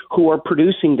who are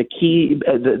producing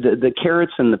the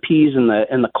carrots and the peas and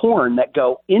the corn that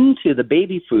go into the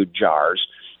baby food jars,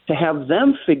 to have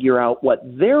them figure out what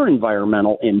their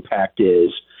environmental impact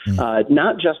is,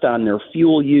 not just on their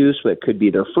fuel use, but it could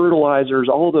be their fertilizers,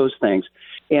 all those things.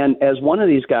 And as one of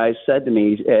these guys said to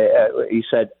me, he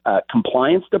said,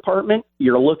 compliance department,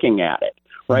 you're looking at it,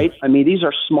 right? I mean, these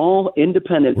are small,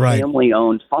 independent,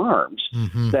 family-owned farms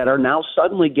that are now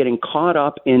suddenly getting caught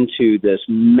up into this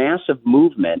massive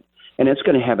movement, and it's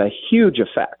going to have a huge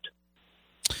effect.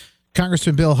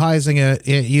 Congressman Bill Huizenga,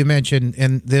 you mentioned,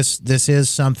 and this is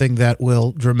something that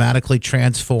will dramatically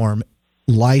transform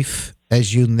life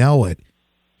as you know it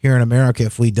here in America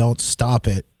if we don't stop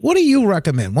it. What do you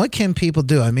recommend? What can people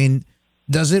do? I mean,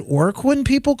 does it work when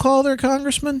people call their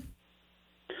congressman?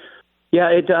 Yeah,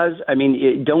 it does. I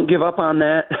mean, don't give up on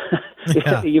that,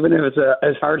 even if it's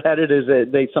as hard-headed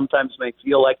as they sometimes may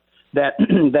feel like.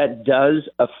 That does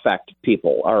affect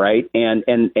people, all right, and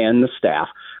the staff.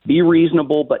 Be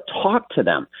reasonable, but talk to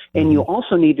them. And you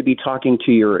also need to be talking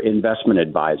to your investment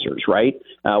advisors, right?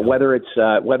 Whether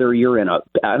you're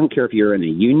I don't care if you're in a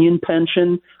union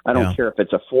pension, I don't care if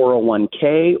it's a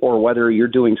 401k, or whether you're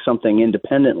doing something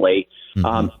independently.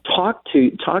 Talk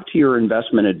to your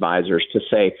investment advisors to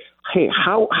say, hey,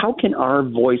 how can our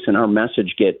voice and our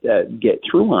message get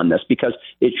through on this? Because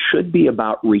it should be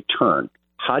about return.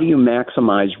 How do you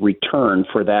maximize return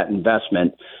for that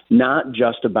investment, not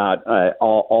just about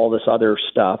all this other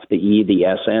stuff, the E, the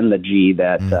S, and the G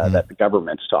that the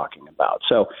government's talking about.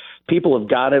 So people have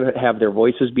got to have their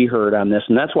voices be heard on this,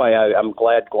 and that's why I'm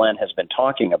glad Glenn has been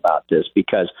talking about this,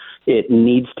 because it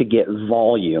needs to get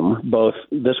volume. Both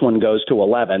this one goes to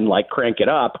 11, like crank it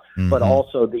up, but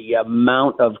also the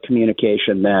amount of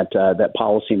communication that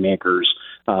policymakers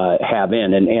have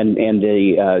in,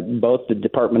 and both the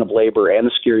Department of Labor and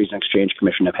the Securities and Exchange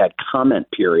Commission have had comment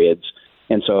periods.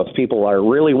 And so if people are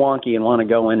really wonky and want to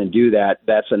go in and do that,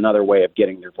 that's another way of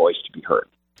getting their voice to be heard.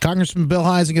 Congressman Bill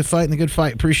Huizenga, fighting the good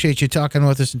fight. Appreciate you talking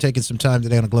with us and taking some time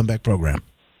today on the Glenn Beck program.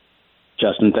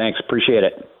 Justin, thanks. Appreciate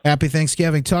it. Happy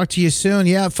Thanksgiving. Talk to you soon.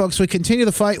 Yeah, folks, we continue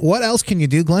the fight. What else can you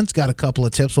do? Glenn's got a couple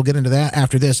of tips. We'll get into that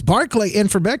after this. Barclay in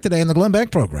for Beck today on the Glenn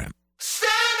Beck program.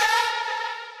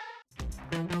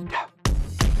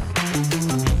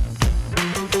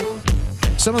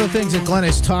 Some of the things that Glenn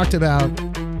has talked about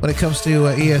when it comes to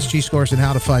ESG scores and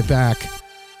how to fight back.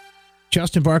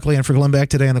 Justin Barclay in for Glenn Beck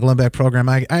today on the Glenn Beck program.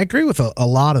 I agree with a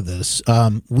lot of this.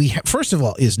 First of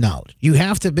all, is knowledge. You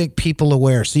have to make people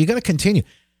aware. So you got to continue.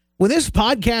 When this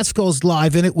podcast goes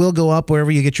live, and it will go up wherever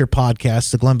you get your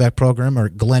podcasts, the Glenn Beck program or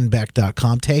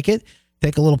glennbeck.com, take a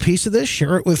little piece of this,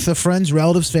 share it with the friends,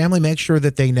 relatives, family, make sure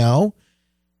that they know.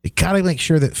 You got to make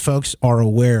sure that folks are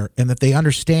aware and that they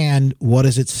understand what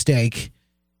is at stake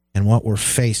and what we're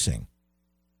facing.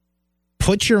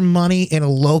 Put your money in a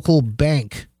local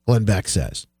bank, Glenn Beck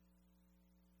says.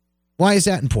 Why is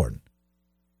that important?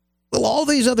 Well, all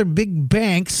these other big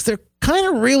banks, they're kind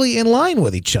of really in line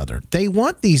with each other. They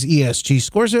want these ESG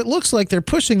scores. It looks like they're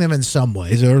pushing them in some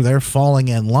ways, or they're falling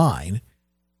in line.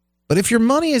 But if your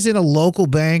money is in a local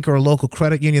bank or a local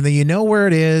credit union, then you know where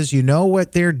it is. You know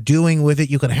what they're doing with it.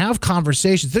 You can have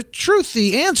conversations.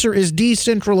 The answer is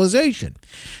decentralization.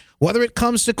 Whether it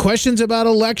comes to questions about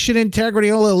election integrity,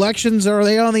 elections, are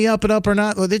they on the up and up or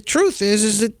not? Well, the truth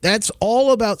is that that's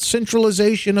all about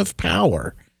centralization of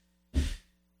power.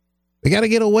 We got to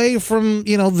get away from,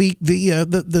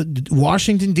 the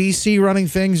Washington, D.C. running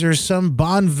things, or some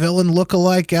Bond villain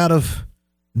lookalike out of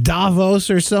Davos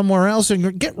or somewhere else,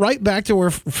 and get right back to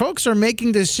where folks are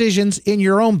making decisions in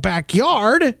your own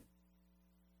backyard,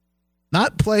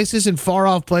 not places and far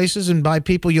off places and by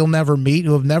people you'll never meet,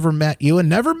 who have never met you and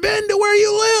never been to where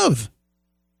you live.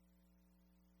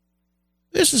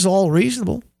 This is all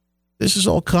reasonable. This is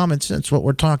all common sense, what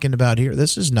we're talking about here.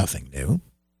 This is nothing new.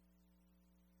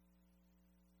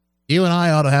 You and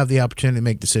I ought to have the opportunity to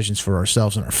make decisions for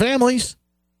ourselves and our families.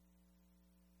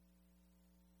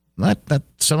 Not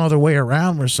some other way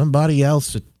around where somebody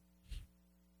else is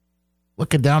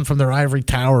looking down from their ivory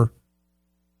tower,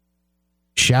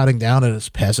 shouting down at us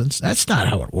peasants. That's not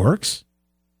how it works.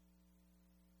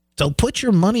 So put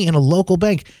your money in a local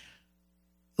bank.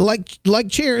 Like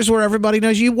Cheers, where everybody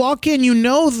knows. You walk in, you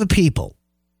know the people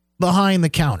behind the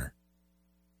counter.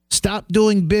 Stop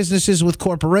doing businesses with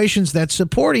corporations that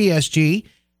support ESG.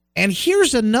 And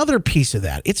here's another piece of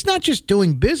that. It's not just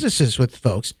doing businesses with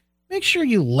folks. Make sure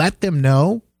you let them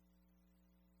know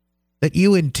that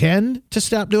you intend to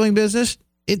stop doing business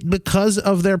because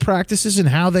of their practices and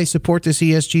how they support this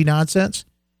ESG nonsense.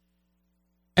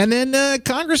 And then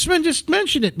Congressman just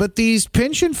mentioned it, but these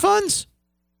pension funds,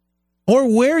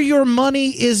 or where your money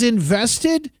is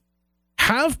invested,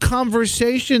 have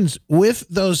conversations with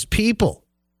those people.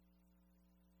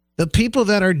 The people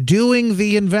that are doing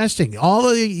the investing.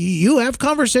 You have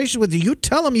conversations with them. You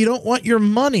tell them you don't want your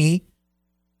money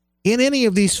in any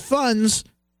of these funds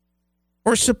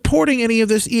or supporting any of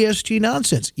this ESG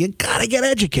nonsense. You got to get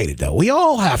educated, though. We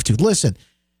all have to. Listen,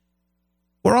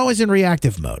 we're always in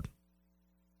reactive mode.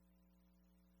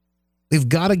 We've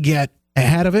got to get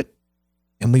ahead of it,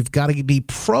 and we've got to be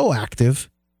proactive.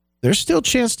 There's still a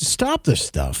chance to stop this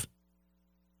stuff,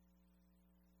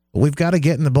 but we've got to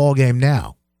get in the ball game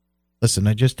now. Listen,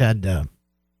 I just had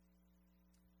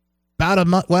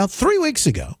about 3 weeks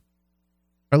ago,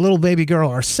 our little baby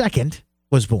girl, our second,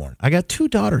 was born. I got 2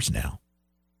 daughters now.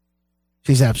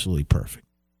 She's absolutely perfect.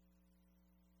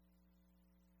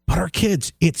 But our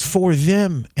kids, it's for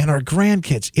them, and our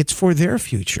grandkids, it's for their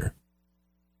future.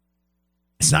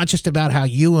 It's not just about how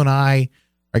you and I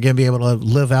are going to be able to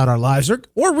live out our lives or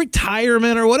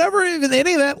retirement or whatever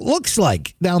any of that looks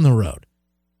like down the road.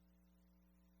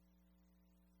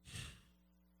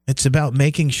 It's about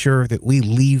making sure that we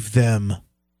leave them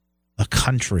a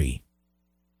country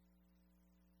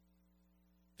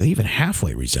that even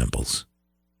halfway resembles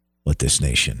what this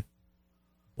nation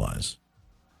was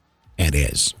and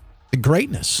is. The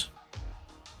greatness,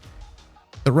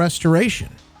 the restoration.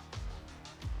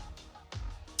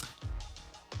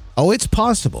 Oh, it's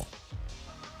possible.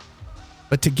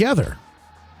 But together,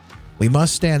 we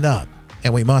must stand up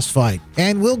and we must fight.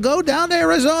 And we'll go down to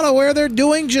Arizona where they're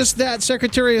doing just that.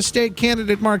 Secretary of State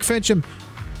candidate Mark Finchem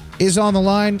is on the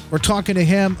line. We're talking to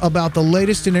him about the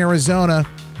latest in Arizona.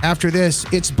 After this,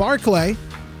 it's Barclay,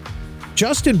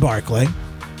 Justin Barclay,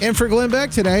 and for Glenn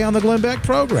Beck today on the Glenn Beck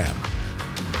program.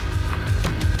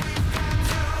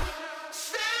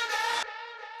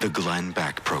 The Glenn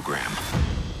Beck program.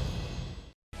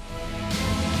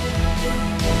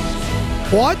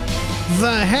 What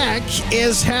the heck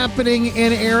is happening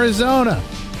in Arizona?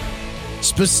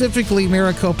 Specifically,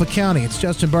 Maricopa County. It's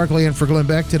Justin Barclay in for Glenn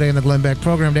Beck today in the Glenn Beck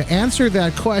program. To answer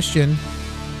that question,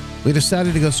 we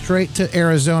decided to go straight to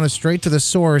Arizona, straight to the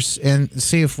source, and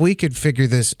see if we could figure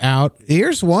this out.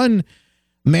 Here's one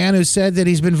man who said that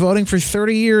he's been voting for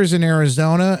 30 years in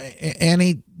Arizona, and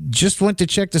he just went to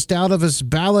check the stout of his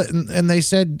ballot, and they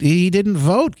said he didn't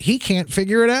vote. He can't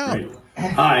figure it out. Right.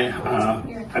 Hi,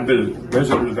 I've been a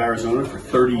resident of Arizona for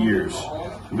 30 years.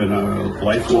 I've been a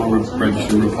lifelong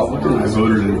registered Republican. I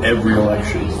voted in every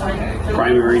election,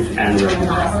 primaries and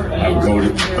regular. I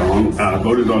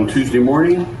voted on Tuesday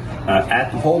morning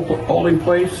at the polling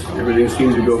place. Everything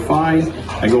seemed to go fine.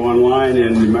 I go online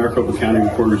and the Maricopa County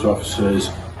Recorder's Office says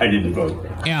I didn't vote.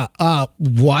 Yeah,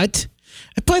 what?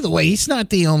 And by the way, he's not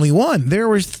the only one. There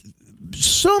was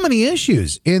so many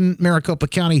issues in Maricopa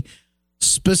County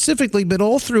specifically, but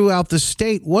all throughout the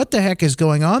state. What the heck is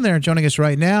going on there? Joining us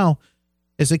right now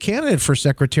is a candidate for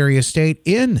Secretary of State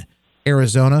in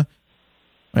Arizona,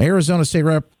 Arizona State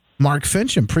Rep Mark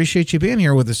Fincham. Appreciate you being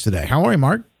here with us today. How are you,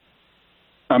 Mark?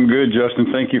 I'm good,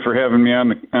 Justin. Thank you for having me on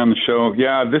the show.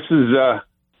 Yeah, this is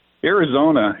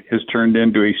Arizona has turned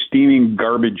into a steaming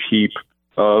garbage heap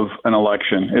of an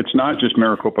election. It's not just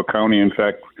Maricopa County. In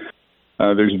fact,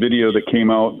 there's video that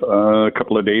came out a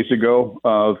couple of days ago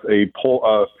of an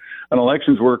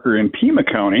elections worker in Pima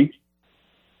County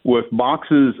with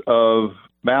boxes of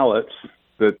ballots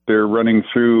that they're running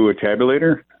through a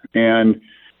tabulator, and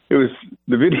the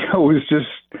video was just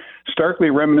starkly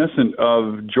reminiscent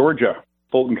of Georgia,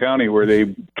 Fulton County, where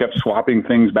they kept swapping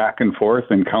things back and forth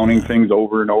and counting things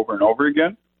over and over and over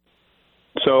again.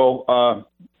 So,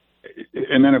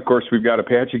 and then, of course, we've got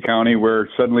Apache County, where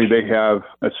suddenly they have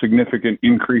a significant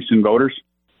increase in voters.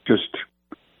 Just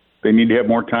they need to have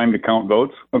more time to count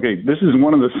votes. Okay, this is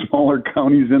one of the smaller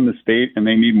counties in the state, and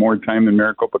they need more time than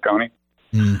Maricopa County.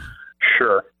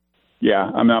 Sure.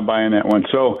 Yeah, I'm not buying that one.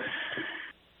 So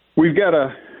we've got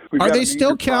a... Are they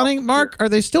still counting, Mark? Are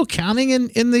they still counting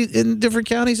in different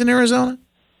counties in Arizona?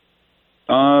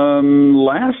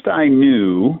 Last I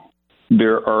knew,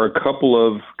 there are a couple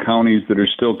of counties that are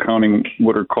still counting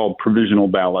what are called provisional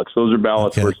ballots. Those are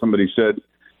ballots where somebody said,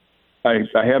 I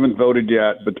haven't voted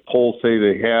yet, but the polls say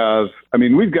they have. I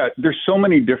mean, there's so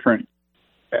many different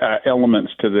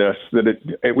elements to this that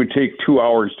it would take 2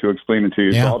 hours to explain it to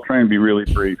you. Yeah. So I'll try and be really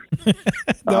brief.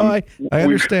 I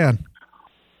understand.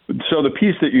 So the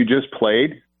piece that you just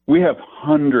played, we have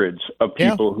hundreds of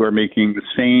people who are making the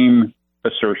same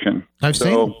assertion. I've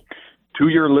seen. To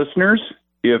your listeners,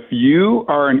 if you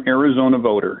are an Arizona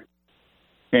voter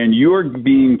and you are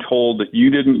being told that you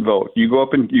didn't vote, you go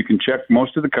up and you can check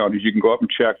most of the counties. You can go up and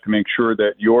check to make sure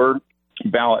that your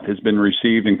ballot has been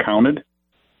received and counted.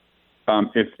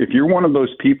 If you're one of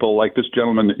those people like this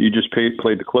gentleman that you just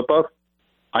played the clip of,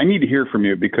 I need to hear from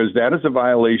you, because that is a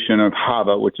violation of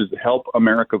HAVA, which is the Help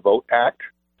America Vote Act,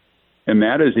 and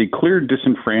that is a clear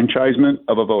disenfranchisement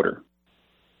of a voter.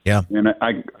 Yeah. And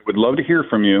I would love to hear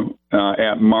from you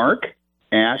at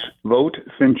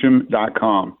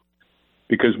mark@votefincham.com,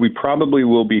 because we probably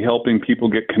will be helping people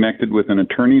get connected with an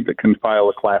attorney that can file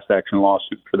a class action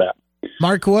lawsuit for that.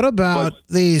 Mark, what about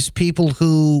these people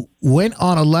who went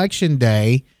on election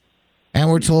day and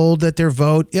were told that their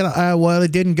vote,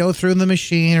 it didn't go through the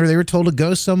machine, or they were told to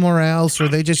go somewhere else, or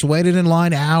they just waited in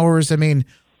line hours? I mean,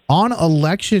 on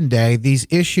election day, these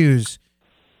issues,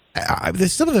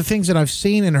 some of the things that I've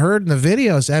seen and heard in the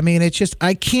videos, I mean, it's just,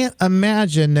 I can't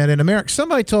imagine that in America.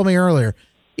 Somebody told me earlier,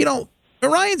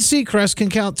 Ryan Seacrest can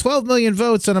count 12 million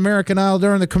votes on American Idol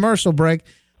during the commercial break,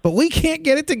 but we can't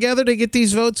get it together to get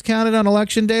these votes counted on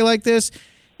election day like this.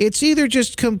 It's either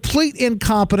just complete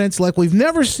incompetence like we've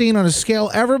never seen on a scale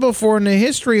ever before in the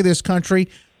history of this country,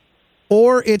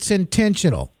 or it's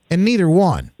intentional, and neither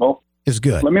one is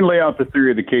good. Let me lay out the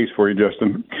theory of the case for you,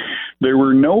 Justin. There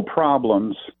were no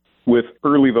problems with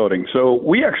early voting. So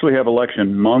we actually have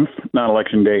election month, not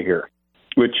election day here,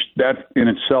 which that in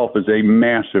itself is a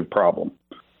massive problem.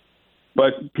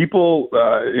 But people,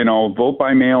 vote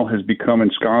by mail has become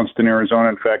ensconced in Arizona.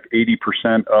 In fact,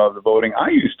 80% of the voting, I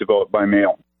used to vote by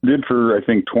mail, did for, I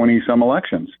think, 20-some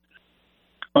elections,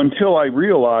 until I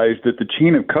realized that the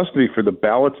chain of custody for the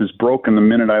ballots is broken the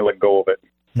minute I let go of it,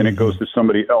 and it goes to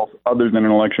somebody else other than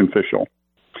an election official.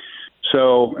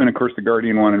 So, and of course, the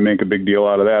Guardian wanted to make a big deal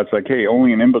out of that. It's like, hey,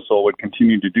 only an imbecile would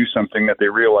continue to do something that they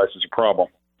realize is a problem.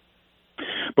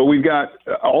 But we've got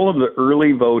all of the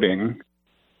early voting.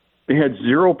 They had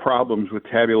zero problems with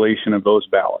tabulation of those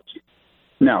ballots.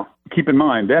 Now, keep in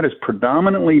mind, that is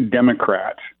predominantly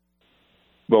Democrat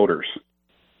voters.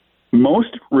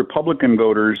 Most Republican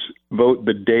voters vote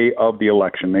the day of the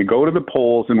election. They go to the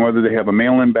polls, and whether they have a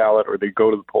mail-in ballot or they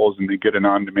go to the polls and they get an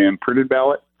on-demand printed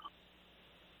ballot,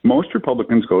 most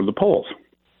Republicans go to the polls.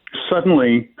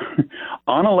 Suddenly,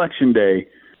 on Election Day,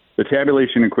 the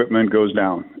tabulation equipment goes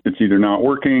down. It's either not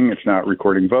working, it's not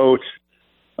recording votes.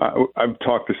 I've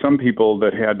talked to some people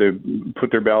that had to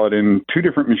put their ballot in two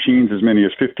different machines as many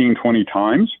as 15, 20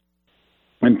 times.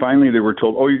 And finally, they were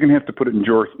told, you're going to have to put it in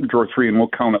drawer 3 and we'll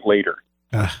count it later.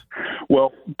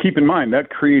 Well, keep in mind,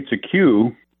 that creates a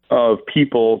queue of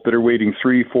people that are waiting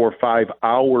 3, 4, 5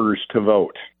 hours to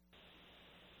vote.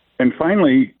 And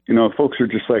finally, folks are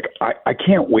just like, I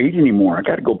can't wait anymore. I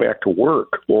got to go back to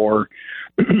work or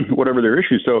whatever their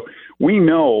issue. So we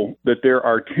know that there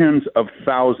are tens of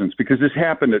thousands, because this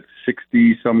happened at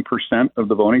 60-some% of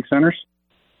the voting centers.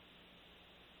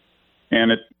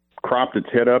 and it cropped its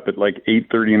head up at like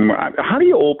 8:30 in the morning. How do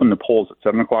you open the polls at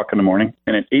 7 o'clock in the morning,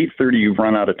 and at 8:30 you've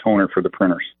run out of toner for the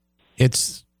printers?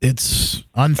 It's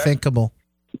unthinkable.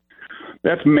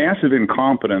 That's massive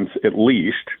incompetence, at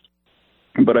least.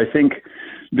 But I think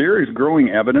there is growing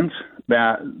evidence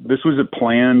that this was a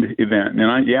planned event. And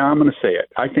I'm going to say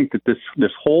it. I think that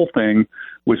this whole thing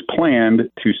was planned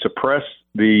to suppress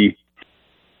the,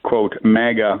 quote,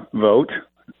 MAGA vote,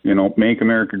 make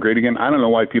America great again. I don't know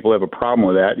why people have a problem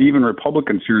with that. Even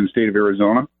Republicans here in the state of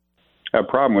Arizona have a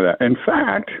problem with that. In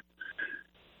fact,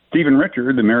 Stephen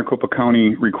Richard, the Maricopa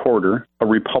County recorder, a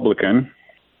Republican,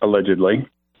 allegedly,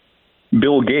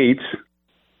 Bill Gates,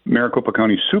 Maricopa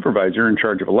County supervisor in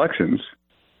charge of elections,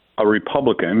 a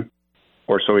Republican,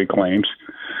 or so he claims.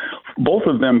 Both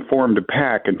of them formed a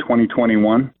pact in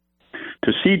 2021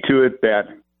 to see to it that,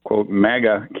 quote,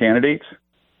 MAGA candidates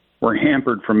were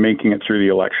hampered from making it through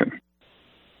the election.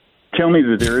 Tell me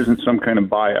that there isn't some kind of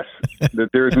bias, that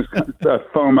there isn't a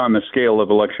thumb on the scale of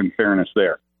election fairness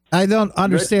there. I don't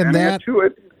understand that.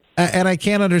 And I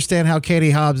can't understand how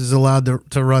Katie Hobbs is allowed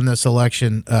to run this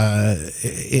election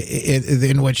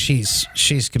in which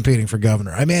she's competing for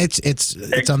governor. I mean, it's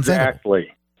unthinkable.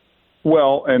 Exactly.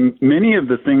 Well, and many of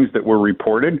the things that were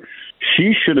reported,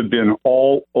 she should have been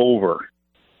all over.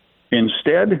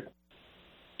 Instead,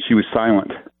 she was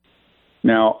silent.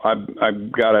 Now,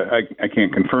 I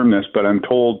can't confirm this, but I'm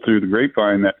told through the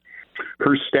grapevine that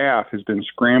her staff has been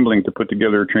scrambling to put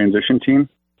together a transition team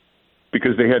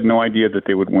because they had no idea that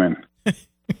they would win.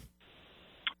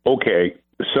 Okay,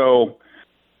 so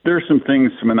there's some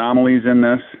anomalies in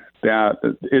this that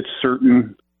it's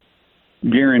certain,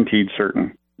 guaranteed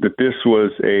certain, that this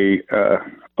was a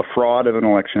fraud of an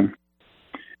election,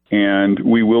 and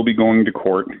we will be going to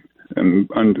court, and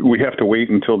we have to wait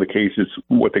until the case is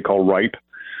what they call ripe.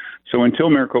 So until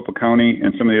Maricopa County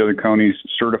and some of the other counties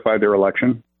certify their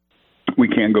election, we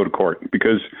can't go to court,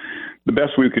 because the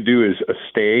best we could do is a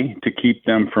stay to keep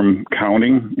them from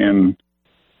counting and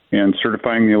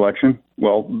certifying the election.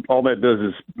 Well, all that does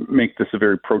is make this a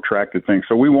very protracted thing.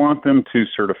 So we want them to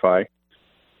certify,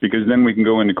 because then we can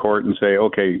go into court and say,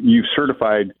 okay, you've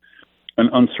certified an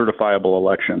uncertifiable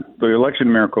election. The election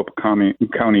in Maricopa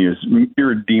County is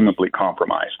irredeemably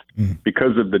compromised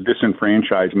because of the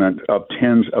disenfranchisement of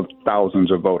tens of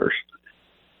thousands of voters.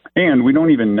 And we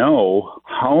don't even know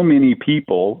how many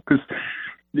people, because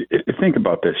think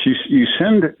about this. You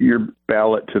send your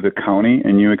ballot to the county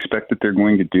and you expect that they're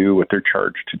going to do what they're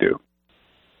charged to do.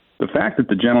 The fact that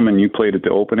the gentleman you played at the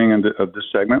opening of this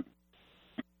segment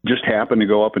just happened to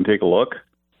go up and take a look,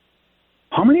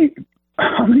 how many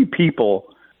people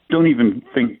don't even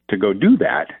think to go do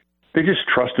that? They just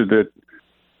trusted that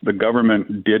the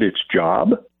government did its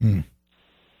job.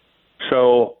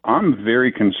 So I'm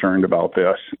very concerned about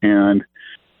this. And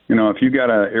if you've got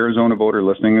an Arizona voter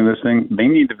listening to this thing, they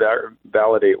need to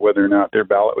validate whether or not their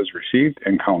ballot was received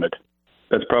and counted.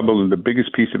 That's probably the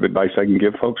biggest piece of advice I can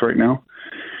give folks right now.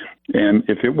 And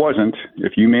if it wasn't,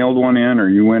 if you mailed one in or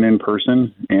you went in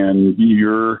person and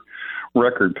your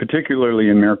record, particularly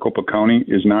in Maricopa County,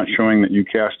 is not showing that you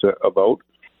cast a vote,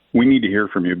 we need to hear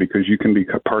from you, because you can be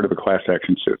part of a class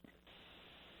action suit.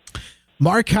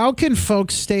 Mark, how can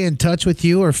folks stay in touch with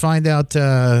you or find out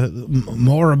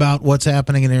more about what's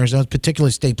happening in Arizona,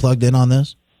 particularly stay plugged in on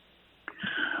this?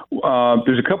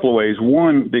 There's a couple of ways.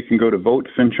 One, they can go to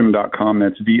votefincham.com.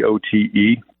 That's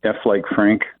VOTE, F like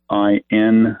Frank,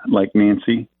 IN like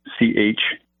Nancy,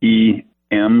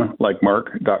 CHEM like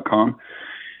Mark.com.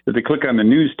 If they click on the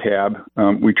news tab,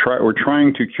 we're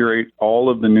trying to curate all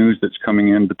of the news that's coming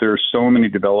in, but there are so many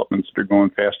developments that are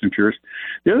going fast and furious.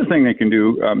 The other thing they can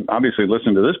do, obviously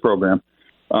listen to this program,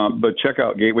 but check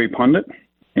out Gateway Pundit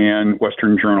and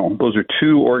Western Journal. Those are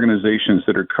two organizations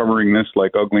that are covering this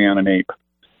like ugly on an ape.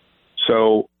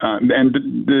 So, and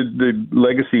the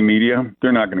legacy media,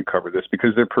 they're not going to cover this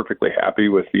because they're perfectly happy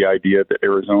with the idea that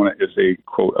Arizona is a,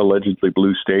 quote, allegedly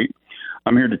blue state.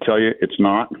 I'm here to tell you it's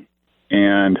not.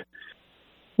 And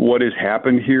what has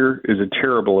happened here is a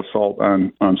terrible assault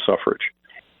on suffrage.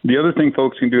 The other thing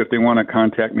folks can do, if they want to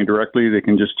contact me directly, they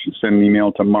can just send an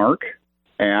email to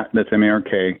that's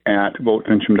M-A-R-K, at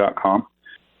votefincham.com.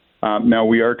 Now,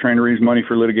 we are trying to raise money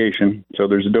for litigation, so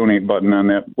there's a donate button on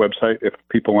that website. If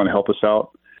people want to help us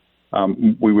out,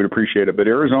 we would appreciate it. But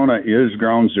Arizona is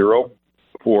ground zero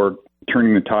for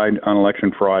turning the tide on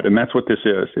election fraud, and that's what this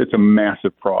is. It's a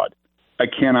massive fraud. I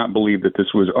cannot believe that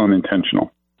this was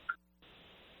unintentional.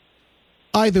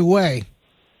 Either way,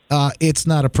 it's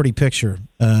not a pretty picture.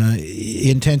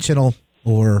 Intentional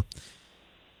or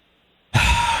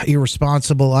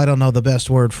irresponsible. I don't know the best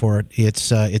word for it.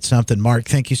 It's something. Mark,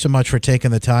 thank you so much for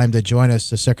taking the time to join us,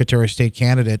 the Secretary of State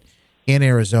candidate in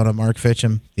Arizona, Mark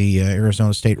Fitcham, the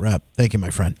Arizona State Rep. Thank you, my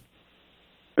friend.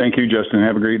 Thank you, Justin.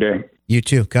 Have a great day. You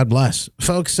too. God bless.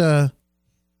 Folks, I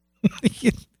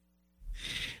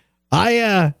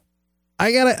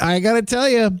gotta tell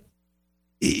you,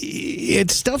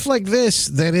 it's stuff like this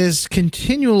that is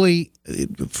continually,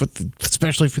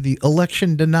 especially for the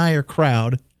election denier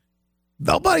crowd.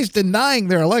 Nobody's denying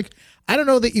their election. I don't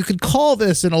know that you could call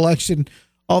this an election,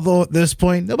 although at this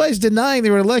point, nobody's denying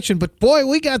their election. But boy,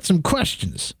 we got some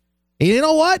questions. And you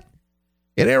know what?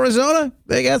 In Arizona,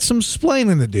 they got some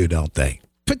splaining to do, don't they?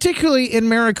 Particularly in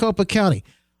Maricopa County.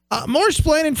 More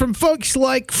splaining from folks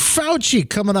like Fauci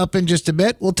coming up in just a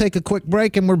bit. We'll take a quick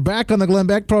break, and we're back on the Glenn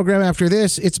Beck program after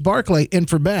this. It's Barclay in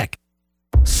for Beck.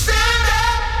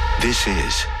 This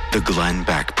is the Glenn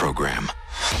Beck program.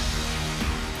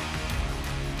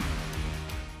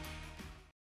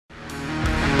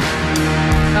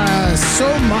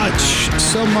 So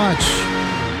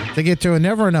much to get to, and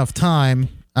never enough time.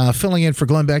 Filling in for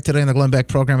Glenn Beck today on the Glenn Beck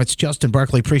program. It's Justin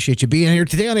Barclay. Appreciate you being here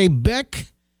today on a Beck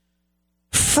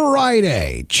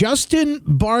Friday. Justin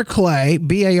Barclay,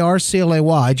 Barclay,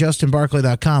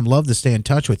 justinbarclay.com. Love to stay in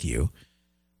touch with you.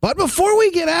 But before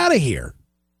we get out of here,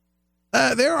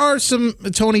 there are some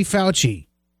Tony Fauci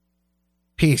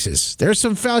pieces. There's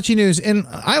some Fauci news, and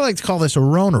I like to call this a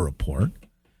Rona report.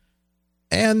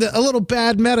 And a little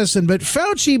bad medicine, but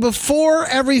Fauci, before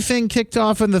everything kicked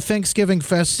off in the Thanksgiving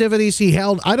festivities, he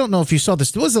held, I don't know if you saw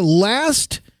this, it was the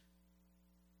last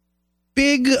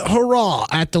big hurrah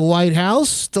at the White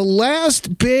House, the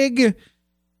last big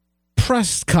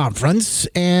press conference,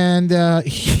 and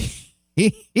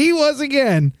he was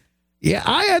again. Yeah,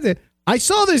 I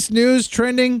saw this news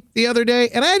trending the other day,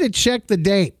 and I had to check the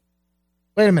date.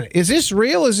 Wait a minute, is this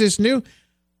real? Is this new?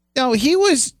 No, he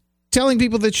was telling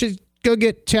people that should go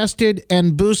get tested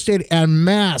and boosted and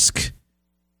mask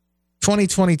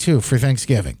 2022 for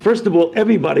Thanksgiving. First of all,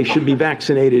 everybody should be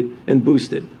vaccinated and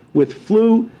boosted with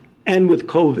flu and with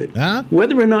COVID.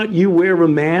 Whether or not you wear a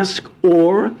mask,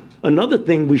 or another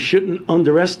thing we shouldn't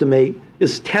underestimate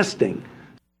is testing.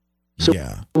 So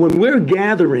when we're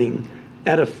gathering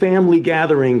at a family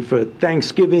gathering for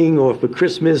Thanksgiving or for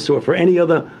Christmas or for any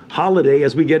other holiday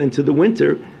as we get into the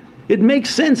winter, it makes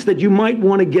sense that you might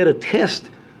want to get a test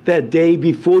that day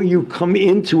before you come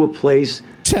into a place.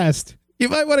 Test. You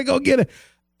might want to go get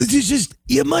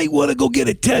you might want to go get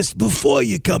a test before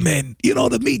you come in,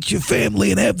 to meet your family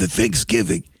and have the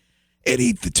Thanksgiving and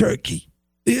eat the turkey.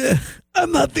 Yeah,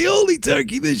 I'm not the only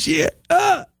turkey this year.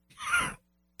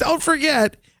 Don't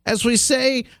forget, as we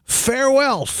say,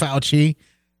 farewell, Fauci,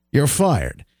 you're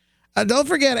fired. Don't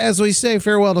forget, as we say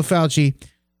farewell to Fauci,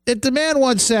 that the man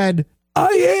once said, I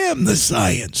am the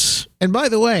science. And by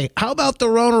the way, how about the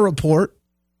Rona report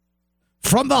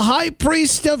from the high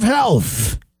priest of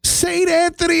health, St.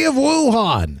 Anthony of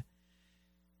Wuhan,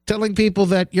 telling people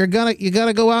that you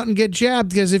gotta go out and get jabbed,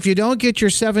 because if you don't get your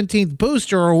 17th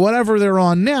booster or whatever they're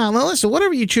on now listen,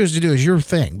 whatever you choose to do is your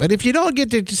thing. But if you don't get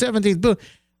the 17th booster,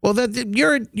 well,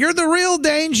 you're the real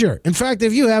danger. In fact,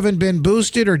 if you haven't been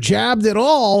boosted or jabbed at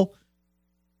all,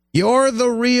 you're the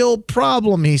real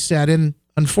problem, he said. And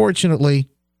unfortunately,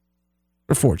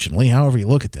 or fortunately, however you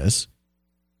look at this,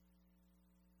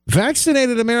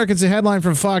 vaccinated Americans, a headline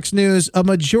from Fox News, a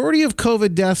majority of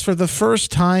COVID deaths for the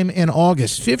first time in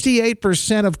August.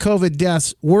 58% of COVID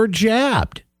deaths were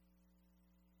jabbed.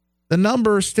 The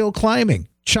number is still climbing.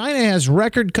 China has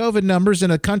record COVID numbers in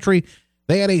a country.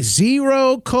 They had a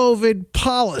zero COVID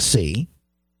policy.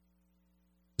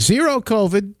 Zero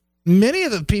COVID. Many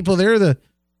of the people there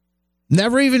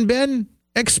never even been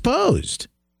exposed.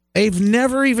 They've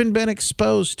never even been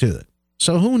exposed to it.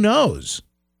 So who knows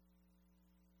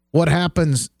what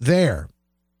happens there?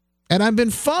 And I've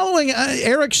been following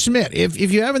Eric Schmidt. If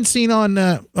you haven't seen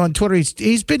on Twitter,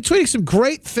 he's been tweeting some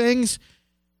great things.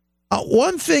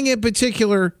 One thing in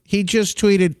particular he just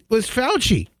tweeted was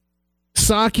Fauci,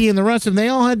 Psaki, and the rest of them. They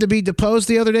all had to be deposed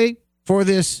the other day for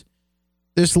this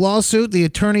lawsuit, the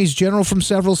attorneys general from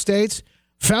several states.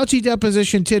 Fauci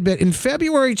deposition tidbit. In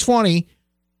February 20,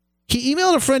 he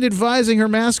emailed a friend advising her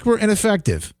masks were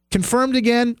ineffective. Confirmed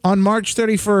again on March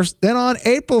 31st. Then on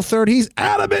April 3rd, he's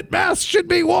adamant masks should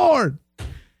be worn,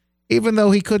 even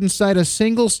though he couldn't cite a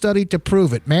single study to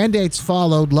prove it. Mandates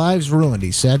followed, lives ruined,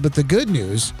 he said. But the good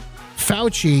news,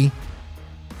 Fauci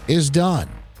is done.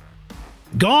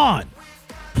 Gone.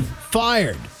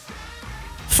 Fired.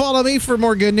 Follow me for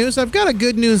more good news. I've got a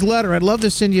good news letter. I'd love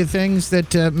to send you things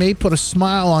that may put a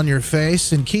smile on your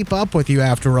face and keep up with you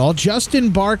after all.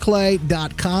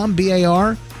 JustinBarclay.com,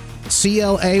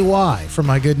 CLAY for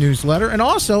my good newsletter, and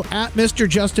also at Mr.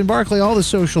 Justin Barclay, all the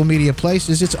social media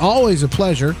places. It's always a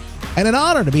pleasure and an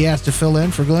honor to be asked to fill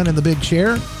in for Glenn in the big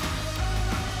chair.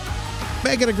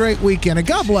 Make it a great weekend, and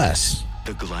God bless.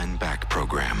 The Glenn Beck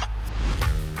Program.